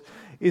towards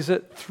is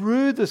that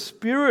through the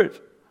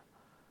Spirit,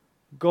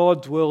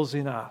 God dwells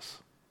in us.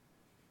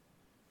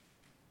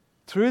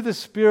 Through the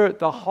Spirit,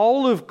 the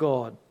whole of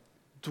God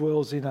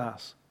dwells in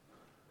us.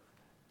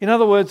 In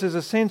other words, there's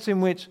a sense in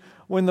which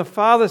when the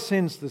Father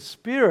sends the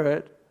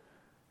Spirit,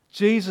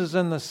 Jesus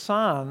and the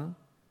Son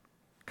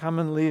come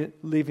and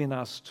live in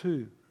us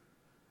too.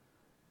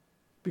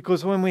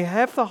 Because when we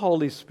have the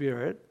Holy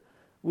Spirit,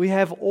 we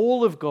have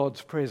all of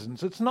God's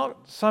presence. It's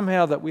not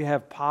somehow that we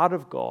have part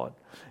of God.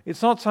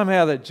 It's not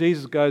somehow that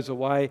Jesus goes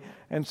away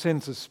and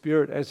sends the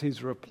Spirit as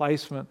his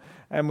replacement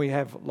and we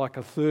have like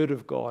a third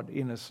of God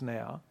in us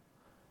now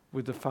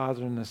with the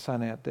Father and the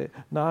Son out there.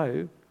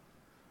 No,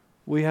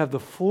 we have the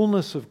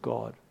fullness of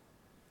God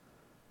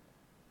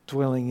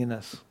dwelling in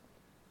us.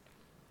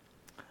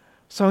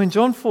 So in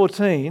John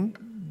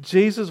 14,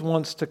 Jesus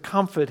wants to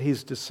comfort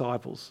his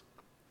disciples.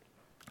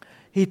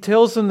 He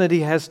tells them that he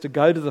has to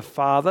go to the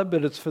Father,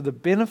 but it's for their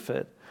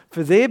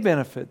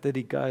benefit that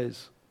he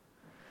goes.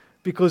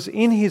 Because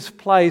in his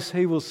place,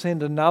 he will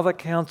send another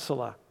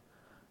counselor,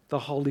 the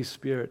Holy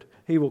Spirit.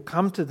 He will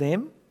come to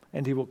them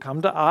and he will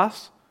come to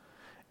us.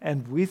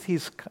 And with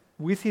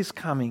his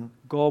coming,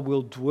 God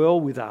will dwell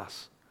with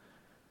us.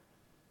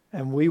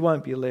 And we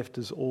won't be left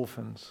as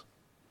orphans.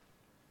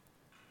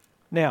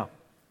 Now,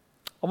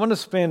 I want to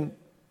spend,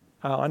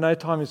 I know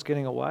time is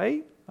getting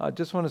away. I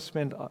just want to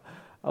spend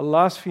a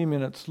last few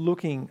minutes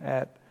looking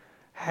at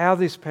how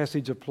this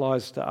passage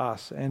applies to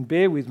us. And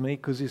bear with me,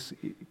 because this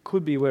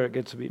could be where it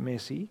gets a bit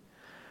messy.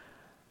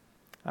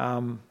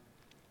 I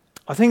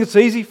think it's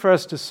easy for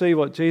us to see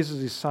what Jesus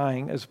is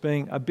saying as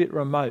being a bit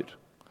remote,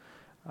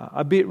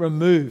 a bit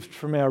removed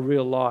from our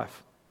real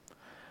life.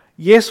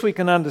 Yes, we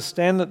can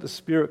understand that the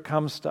Spirit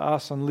comes to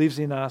us and lives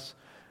in us,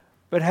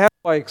 but how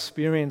do I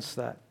experience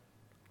that?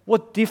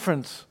 What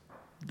difference,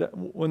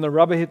 when the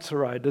rubber hits the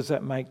road, does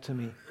that make to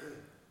me?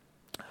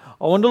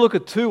 I want to look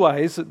at two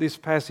ways that this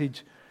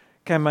passage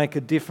can make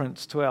a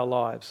difference to our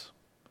lives.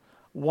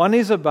 One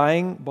is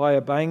by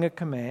obeying a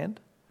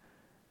command,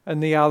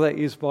 and the other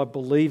is by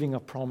believing a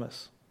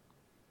promise.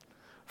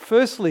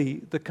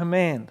 Firstly, the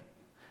command.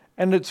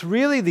 And it's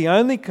really the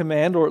only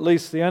command, or at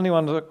least the only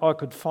one that I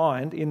could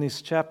find in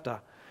this chapter.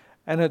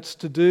 And it's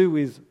to do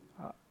with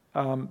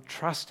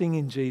trusting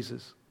in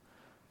Jesus.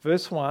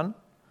 Verse 1,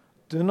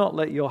 do not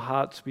let your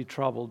hearts be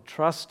troubled.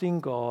 Trust in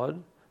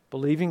God,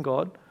 believe in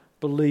God,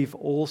 believe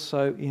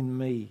also in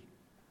me.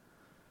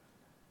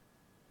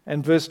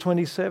 And verse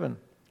 27,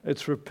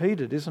 it's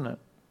repeated, isn't it?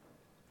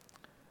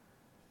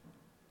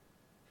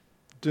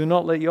 Do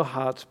not let your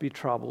hearts be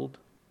troubled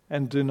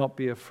and do not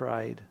be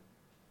afraid.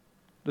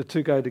 The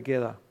two go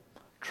together.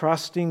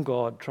 Trust in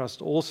God,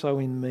 trust also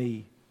in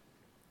me.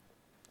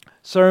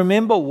 So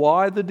remember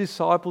why the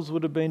disciples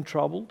would have been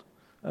troubled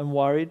and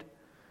worried?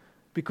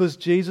 Because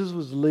Jesus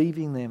was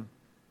leaving them.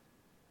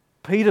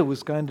 Peter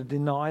was going to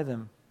deny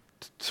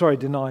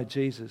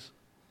Jesus.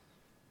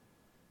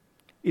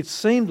 It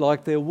seemed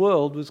like their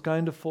world was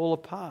going to fall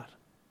apart.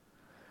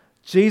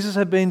 Jesus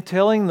had been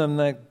telling them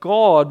that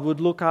God would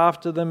look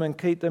after them and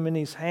keep them in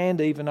his hand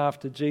even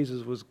after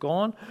Jesus was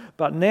gone.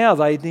 But now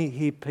they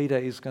hear Peter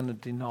is going to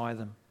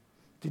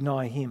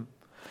deny him.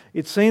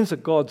 It seems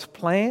that God's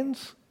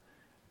plans,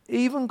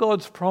 even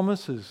God's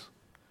promises,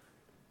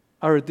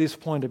 are at this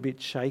point a bit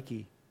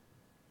shaky.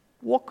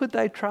 What could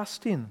they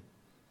trust in?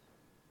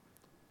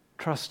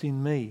 Trust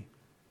in me,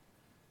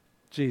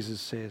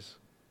 Jesus says.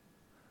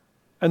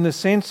 And the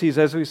sense is,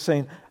 as we've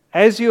seen,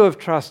 as you have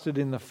trusted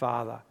in the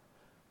Father,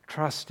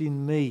 trust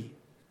in me.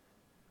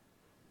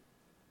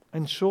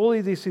 And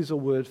surely this is a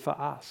word for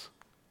us.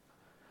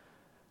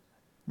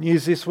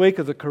 News this week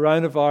of the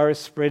coronavirus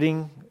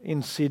spreading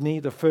in Sydney,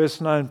 the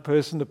first known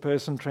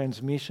person-to-person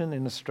transmission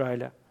in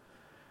Australia.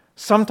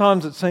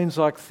 Sometimes it seems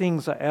like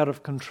things are out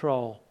of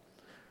control,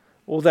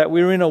 or that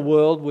we're in a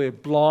world where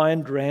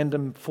blind,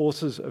 random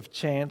forces of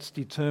chance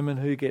determine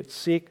who gets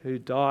sick, who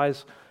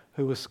dies,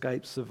 who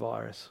escapes the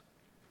virus.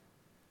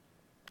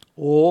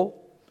 Or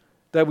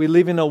that we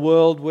live in a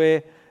world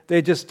where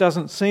there just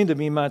doesn't seem to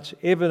be much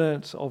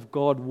evidence of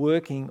God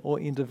working or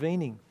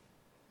intervening.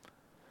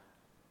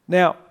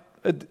 Now,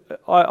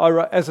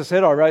 as I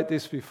said, I wrote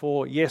this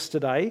before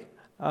yesterday.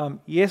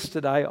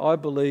 Yesterday, I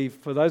believe,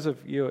 for those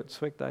of you at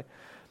Sweck Day,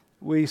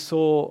 we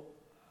saw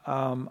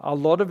a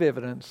lot of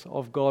evidence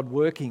of God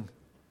working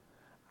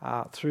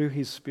through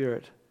his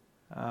Spirit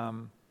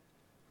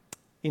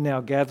in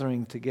our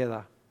gathering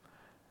together.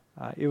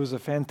 It was a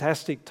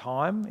fantastic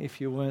time, if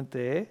you weren't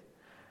there,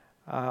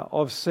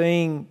 of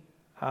seeing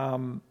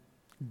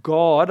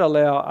God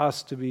allow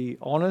us to be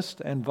honest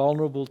and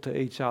vulnerable to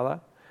each other,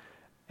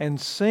 and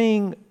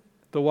seeing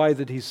the way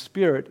that his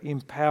Spirit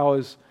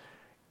empowers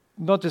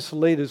not just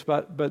leaders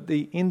but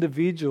the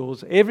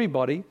individuals,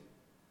 everybody,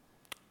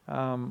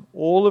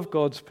 all of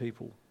God's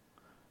people,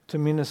 to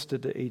minister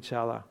to each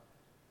other.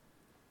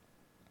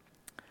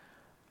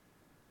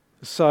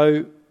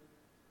 So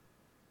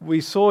we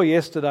saw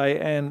yesterday,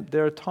 and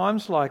there are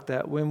times like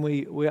that when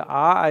we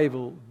are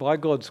able, by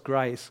God's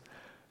grace,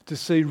 to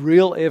see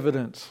real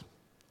evidence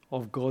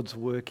of God's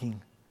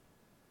working.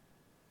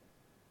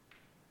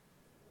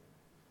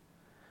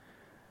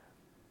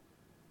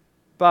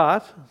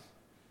 But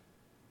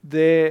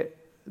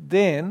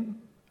then,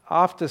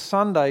 after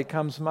Sunday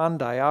comes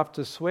Monday,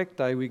 after Sweck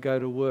Day we go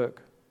to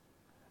work,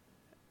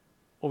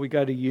 or we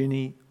go to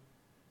uni,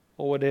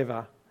 or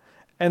whatever.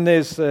 And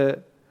there's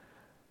the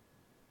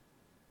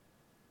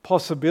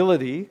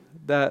possibility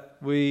that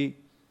we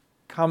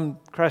come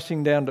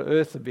crashing down to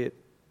earth a bit,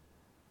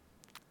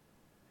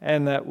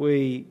 and that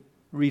we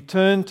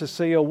return to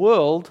see a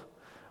world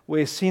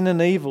where sin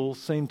and evil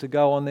seem to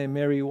go on their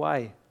merry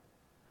way,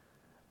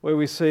 where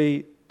we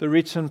see the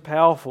rich and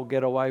powerful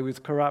get away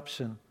with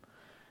corruption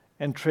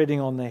and treading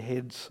on the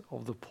heads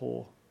of the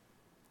poor.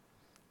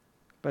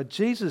 But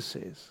Jesus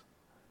says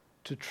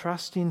to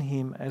trust in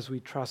him as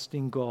we trust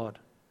in God.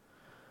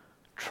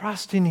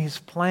 Trust in his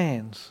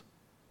plans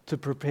to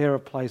prepare a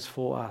place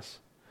for us.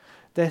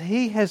 That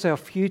he has our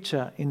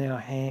future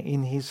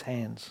in his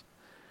hands.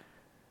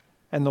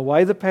 And the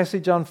way the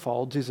passage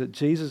unfolds is that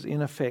Jesus,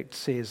 in effect,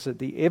 says that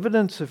the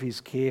evidence of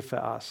his care for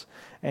us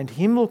and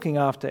him looking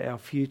after our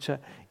future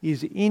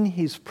is in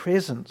his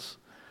presence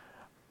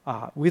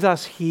with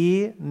us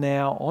here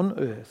now on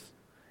earth,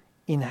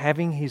 in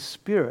having his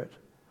Spirit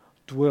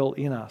dwell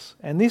in us.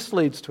 And this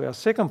leads to our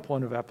second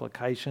point of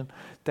application,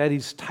 that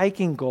is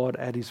taking God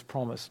at his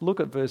promise. Look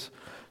at verse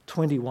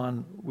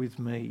 21 with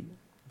me.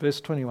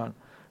 Verse 21.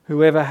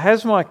 Whoever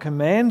has my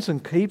commands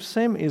and keeps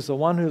them is the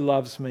one who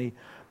loves me.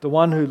 The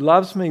one who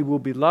loves me will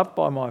be loved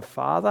by my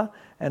Father,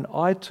 and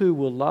I too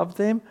will love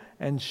them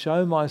and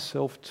show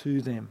myself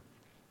to them.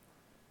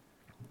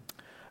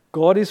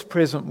 God is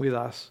present with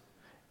us.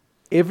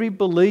 Every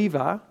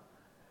believer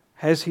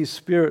has his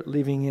Spirit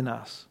living in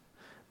us.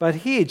 But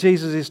here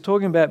Jesus is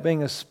talking about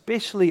being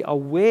especially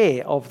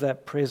aware of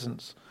that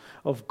presence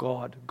of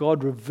God,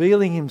 God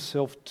revealing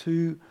himself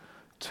to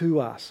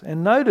us.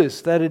 And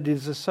notice that it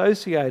is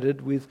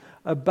associated with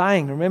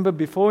obeying. Remember,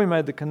 before we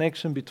made the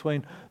connection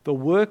between the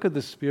work of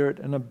the Spirit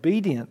and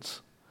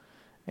obedience.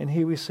 And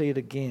here we see it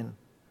again.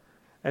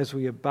 As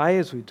we obey,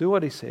 as we do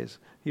what he says,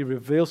 he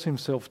reveals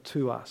himself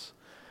to us.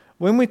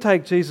 When we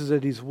take Jesus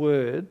at his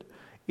word,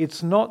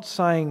 it's not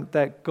saying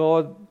that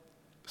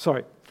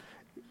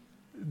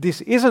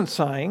this isn't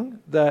saying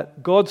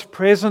that God's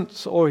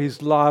presence or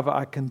his love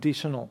are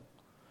conditional,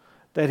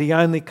 that he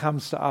only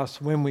comes to us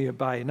when we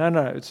obey. No,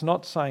 it's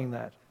not saying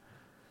that.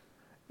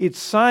 It's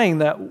saying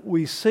that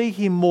we see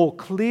him more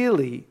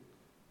clearly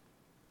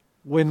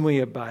when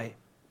we obey.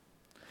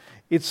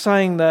 It's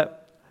saying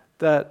that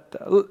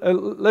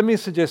let me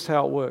suggest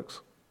how it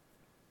works.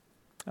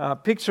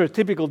 Picture a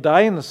typical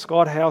day in the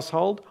Scott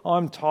household.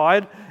 I'm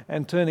tired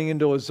and turning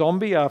into a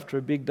zombie after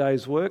a big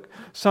day's work.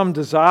 Some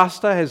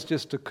disaster has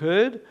just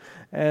occurred,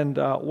 and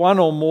one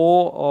or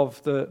more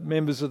of the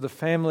members of the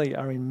family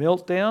are in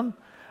meltdown.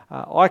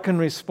 I can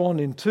respond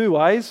in two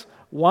ways.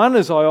 One,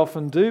 as I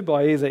often do,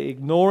 by either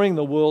ignoring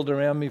the world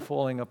around me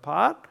falling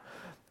apart,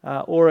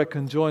 or I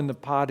can join the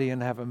party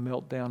and have a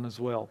meltdown as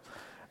well.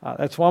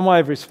 That's one way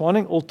of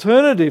responding.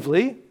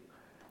 Alternatively,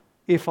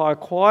 if I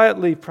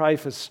quietly pray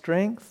for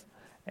strength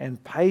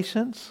and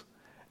patience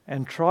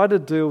and try to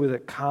deal with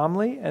it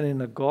calmly and in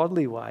a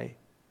godly way,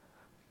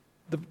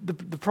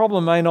 the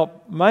problem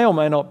may or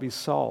may not be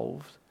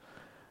solved,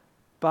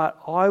 but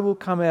I will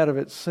come out of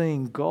it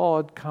seeing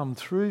God come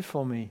through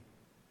for me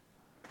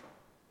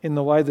in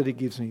the way that he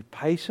gives me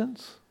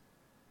patience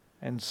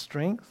and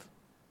strength.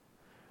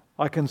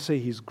 I can see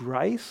his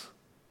grace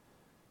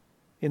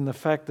in the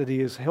fact that he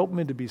has helped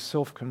me to be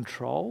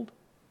self-controlled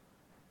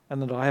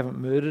and that I haven't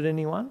murdered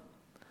anyone.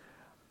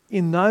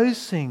 In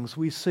those things,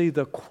 we see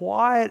the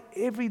quiet,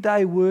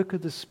 everyday work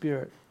of the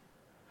Spirit.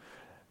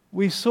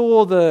 We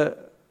saw the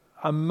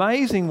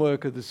amazing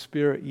work of the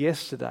Spirit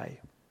yesterday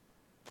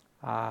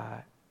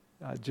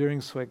during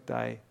Sweck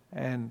Day,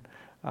 and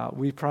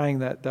we're praying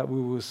that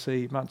we will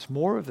see much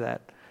more of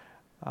that,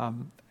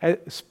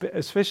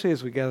 especially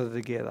as we gather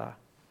together,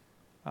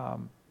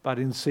 but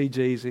in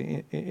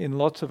CGs, in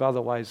lots of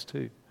other ways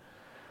too.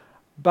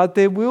 But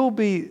there will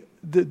be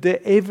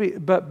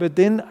but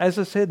then, as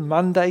I said,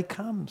 Monday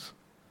comes.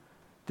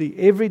 The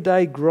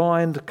everyday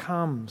grind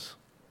comes.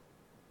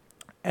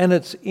 And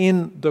it's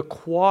in the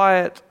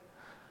quiet,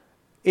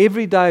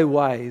 everyday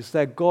ways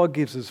that God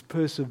gives us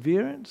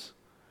perseverance,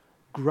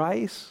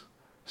 grace,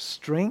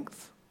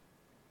 strength,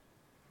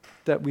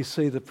 that we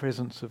see the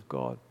presence of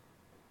God.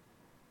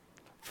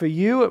 For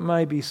you, it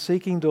may be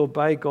seeking to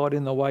obey God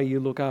in the way you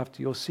look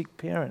after your sick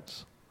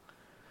parents.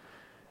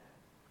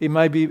 It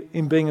may be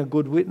in being a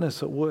good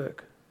witness at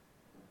work,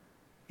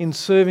 in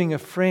serving a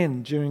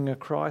friend during a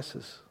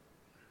crisis.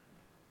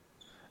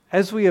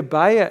 As we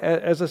obey,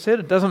 as I said,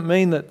 it doesn't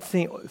mean that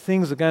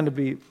things are going to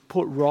be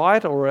put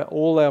right or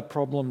all our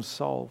problems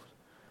solved.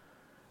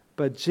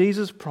 But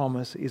Jesus'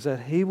 promise is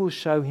that he will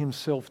show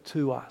himself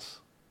to us.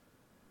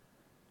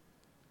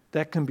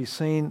 That can be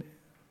seen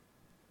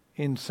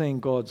in seeing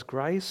God's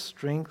grace,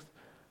 strength,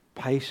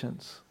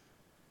 patience,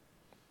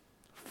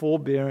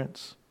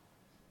 forbearance,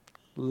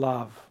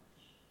 love.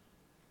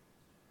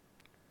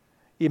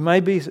 It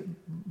may be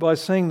by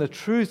seeing the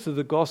truth of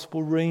the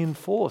gospel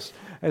reinforced.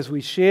 As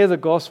we share the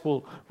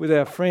gospel with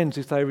our friends,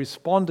 if they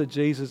respond to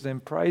Jesus, then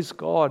praise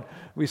God,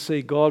 we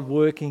see God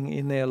working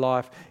in their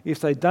life. If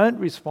they don't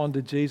respond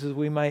to Jesus,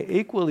 we may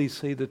equally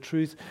see the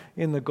truth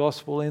in the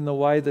gospel in the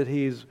way that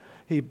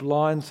he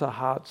blinds the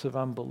hearts of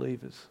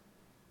unbelievers.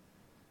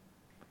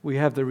 We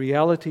have the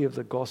reality of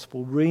the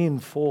gospel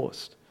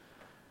reinforced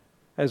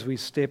as we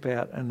step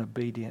out and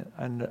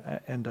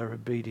are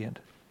obedient.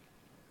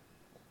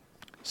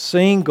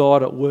 Seeing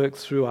God at work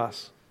through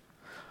us.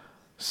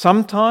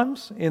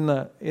 Sometimes in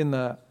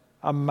the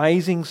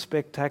amazing,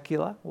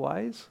 spectacular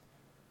ways,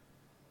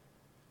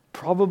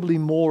 probably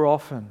more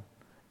often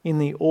in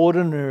the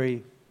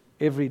ordinary,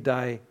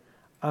 everyday,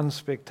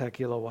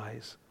 unspectacular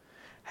ways.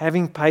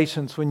 Having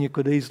patience when you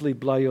could easily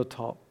blow your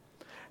top.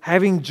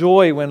 Having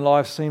joy when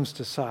life seems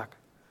to suck.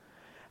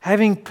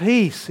 Having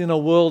peace in a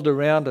world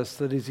around us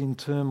that is in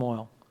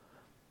turmoil.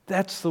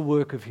 That's the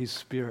work of His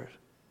Spirit.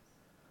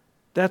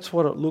 That's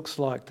what it looks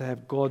like to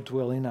have God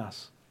dwell in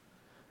us.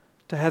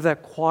 To have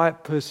that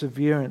quiet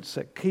perseverance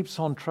that keeps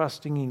on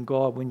trusting in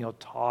God when you're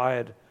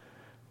tired,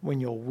 when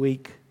you're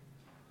weak,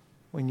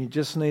 when you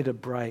just need a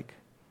break.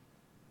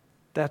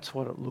 That's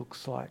what it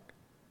looks like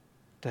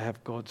to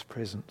have God's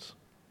presence.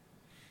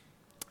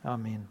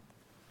 Amen.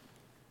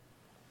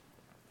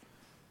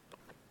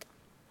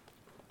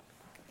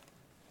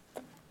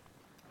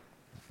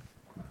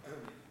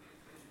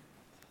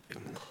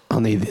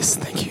 I'll need this,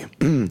 thank you.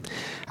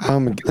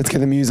 Let's get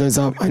the musos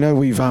up. I know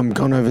we've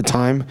gone over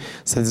time,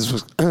 so this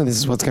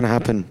is what's going to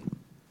happen.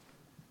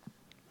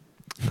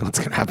 What's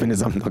going to happen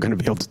is I'm not going to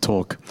be able to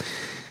talk.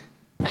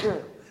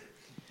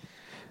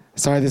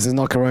 Sorry, this is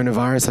not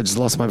coronavirus. I just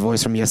lost my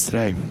voice from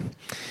yesterday.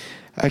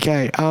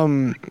 Okay,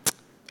 we're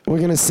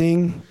going to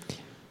sing,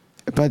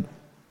 but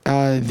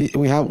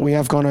we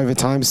have gone over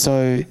time,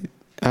 so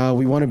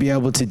we want to be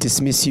able to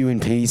dismiss you in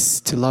peace,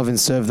 to love and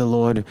serve the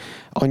Lord.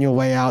 On your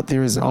way out,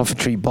 there is an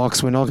offertory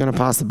box. We're not going to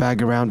pass the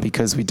bag around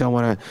because we don't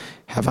want to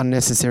have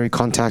unnecessary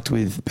contact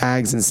with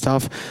bags and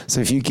stuff. So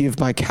if you give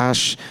by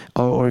cash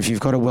or if you've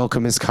got a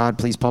welcomer's card,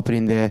 please pop it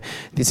in there.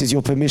 This is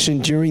your permission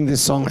during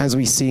this song as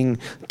we sing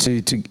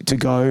to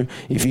go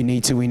if you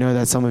need to. We know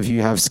that some of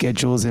you have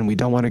schedules and we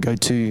don't want to go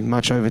too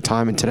much over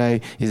time, and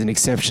today is an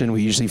exception.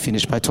 We usually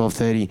finish by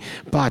 12:30.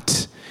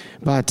 But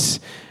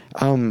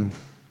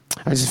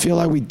I just feel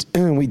like we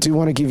do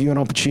want to give you an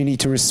opportunity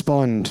to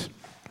respond.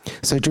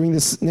 So during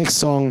this next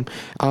song,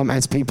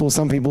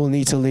 some people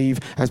need to leave,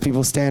 as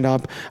people stand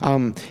up,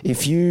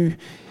 if you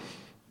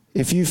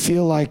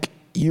feel like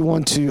you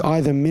want to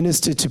either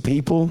minister to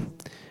people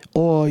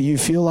or you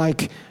feel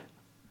like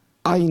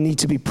I need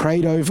to be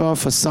prayed over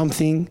for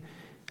something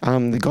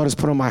that God has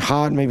put on my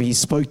heart, maybe He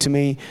spoke to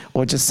me,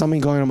 or just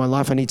something going on in my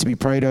life I need to be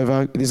prayed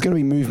over. There's going to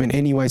be movement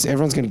anyway, so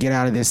everyone's going to get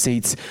out of their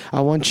seats. I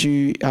want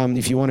you,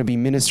 if you want to be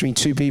ministering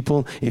to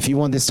people, if you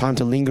want this time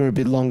to linger a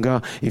bit longer,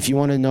 if you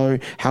want to know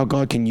how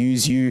God can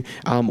use you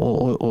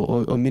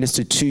or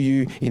minister to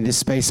you in this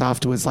space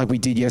afterwards, like we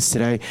did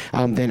yesterday,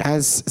 then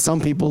as some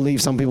people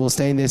leave, some people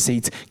stay in their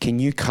seats, can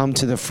you come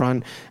to the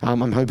front?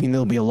 I'm hoping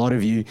there'll be a lot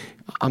of you.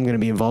 I'm going to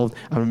be involved.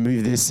 I'm going to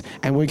move this,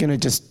 and we're going to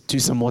just do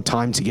some more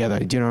time together.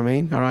 Do you know what I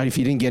mean? All right, if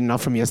you didn't get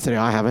enough from yesterday,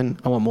 I haven't.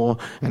 I want more,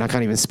 and I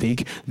can't even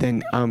speak.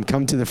 Then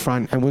come to the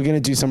front, and we're going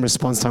to do some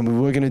response time. We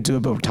were going to do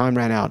it, but time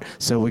ran out,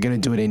 so we're going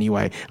to do it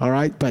anyway. All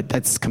right, but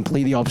that's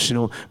completely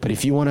optional. But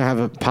if you want to have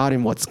a part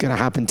in what's going to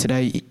happen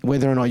today,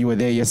 whether or not you were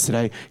there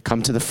yesterday,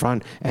 come to the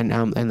front,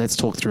 and let's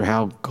talk through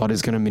how God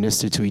is going to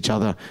minister to each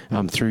other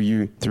through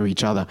you, through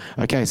each other.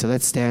 Okay, so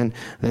let's stand,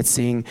 let's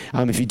sing.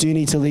 If you do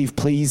need to leave,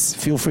 please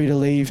feel free to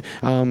leave.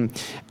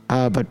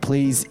 But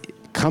please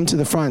come to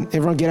the front.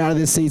 Everyone get out of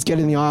their seats, get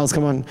in the aisles.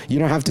 Come on. You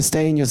don't have to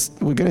stay in your...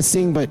 We're going to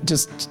sing, but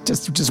just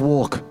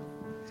walk.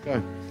 Let's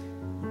go.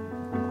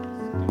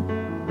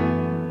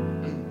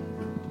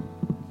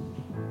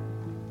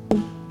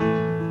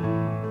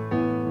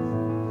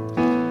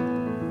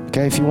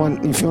 Okay, if you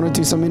want to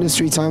do some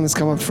ministry time, let's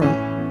come up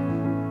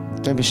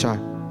front. Don't be shy.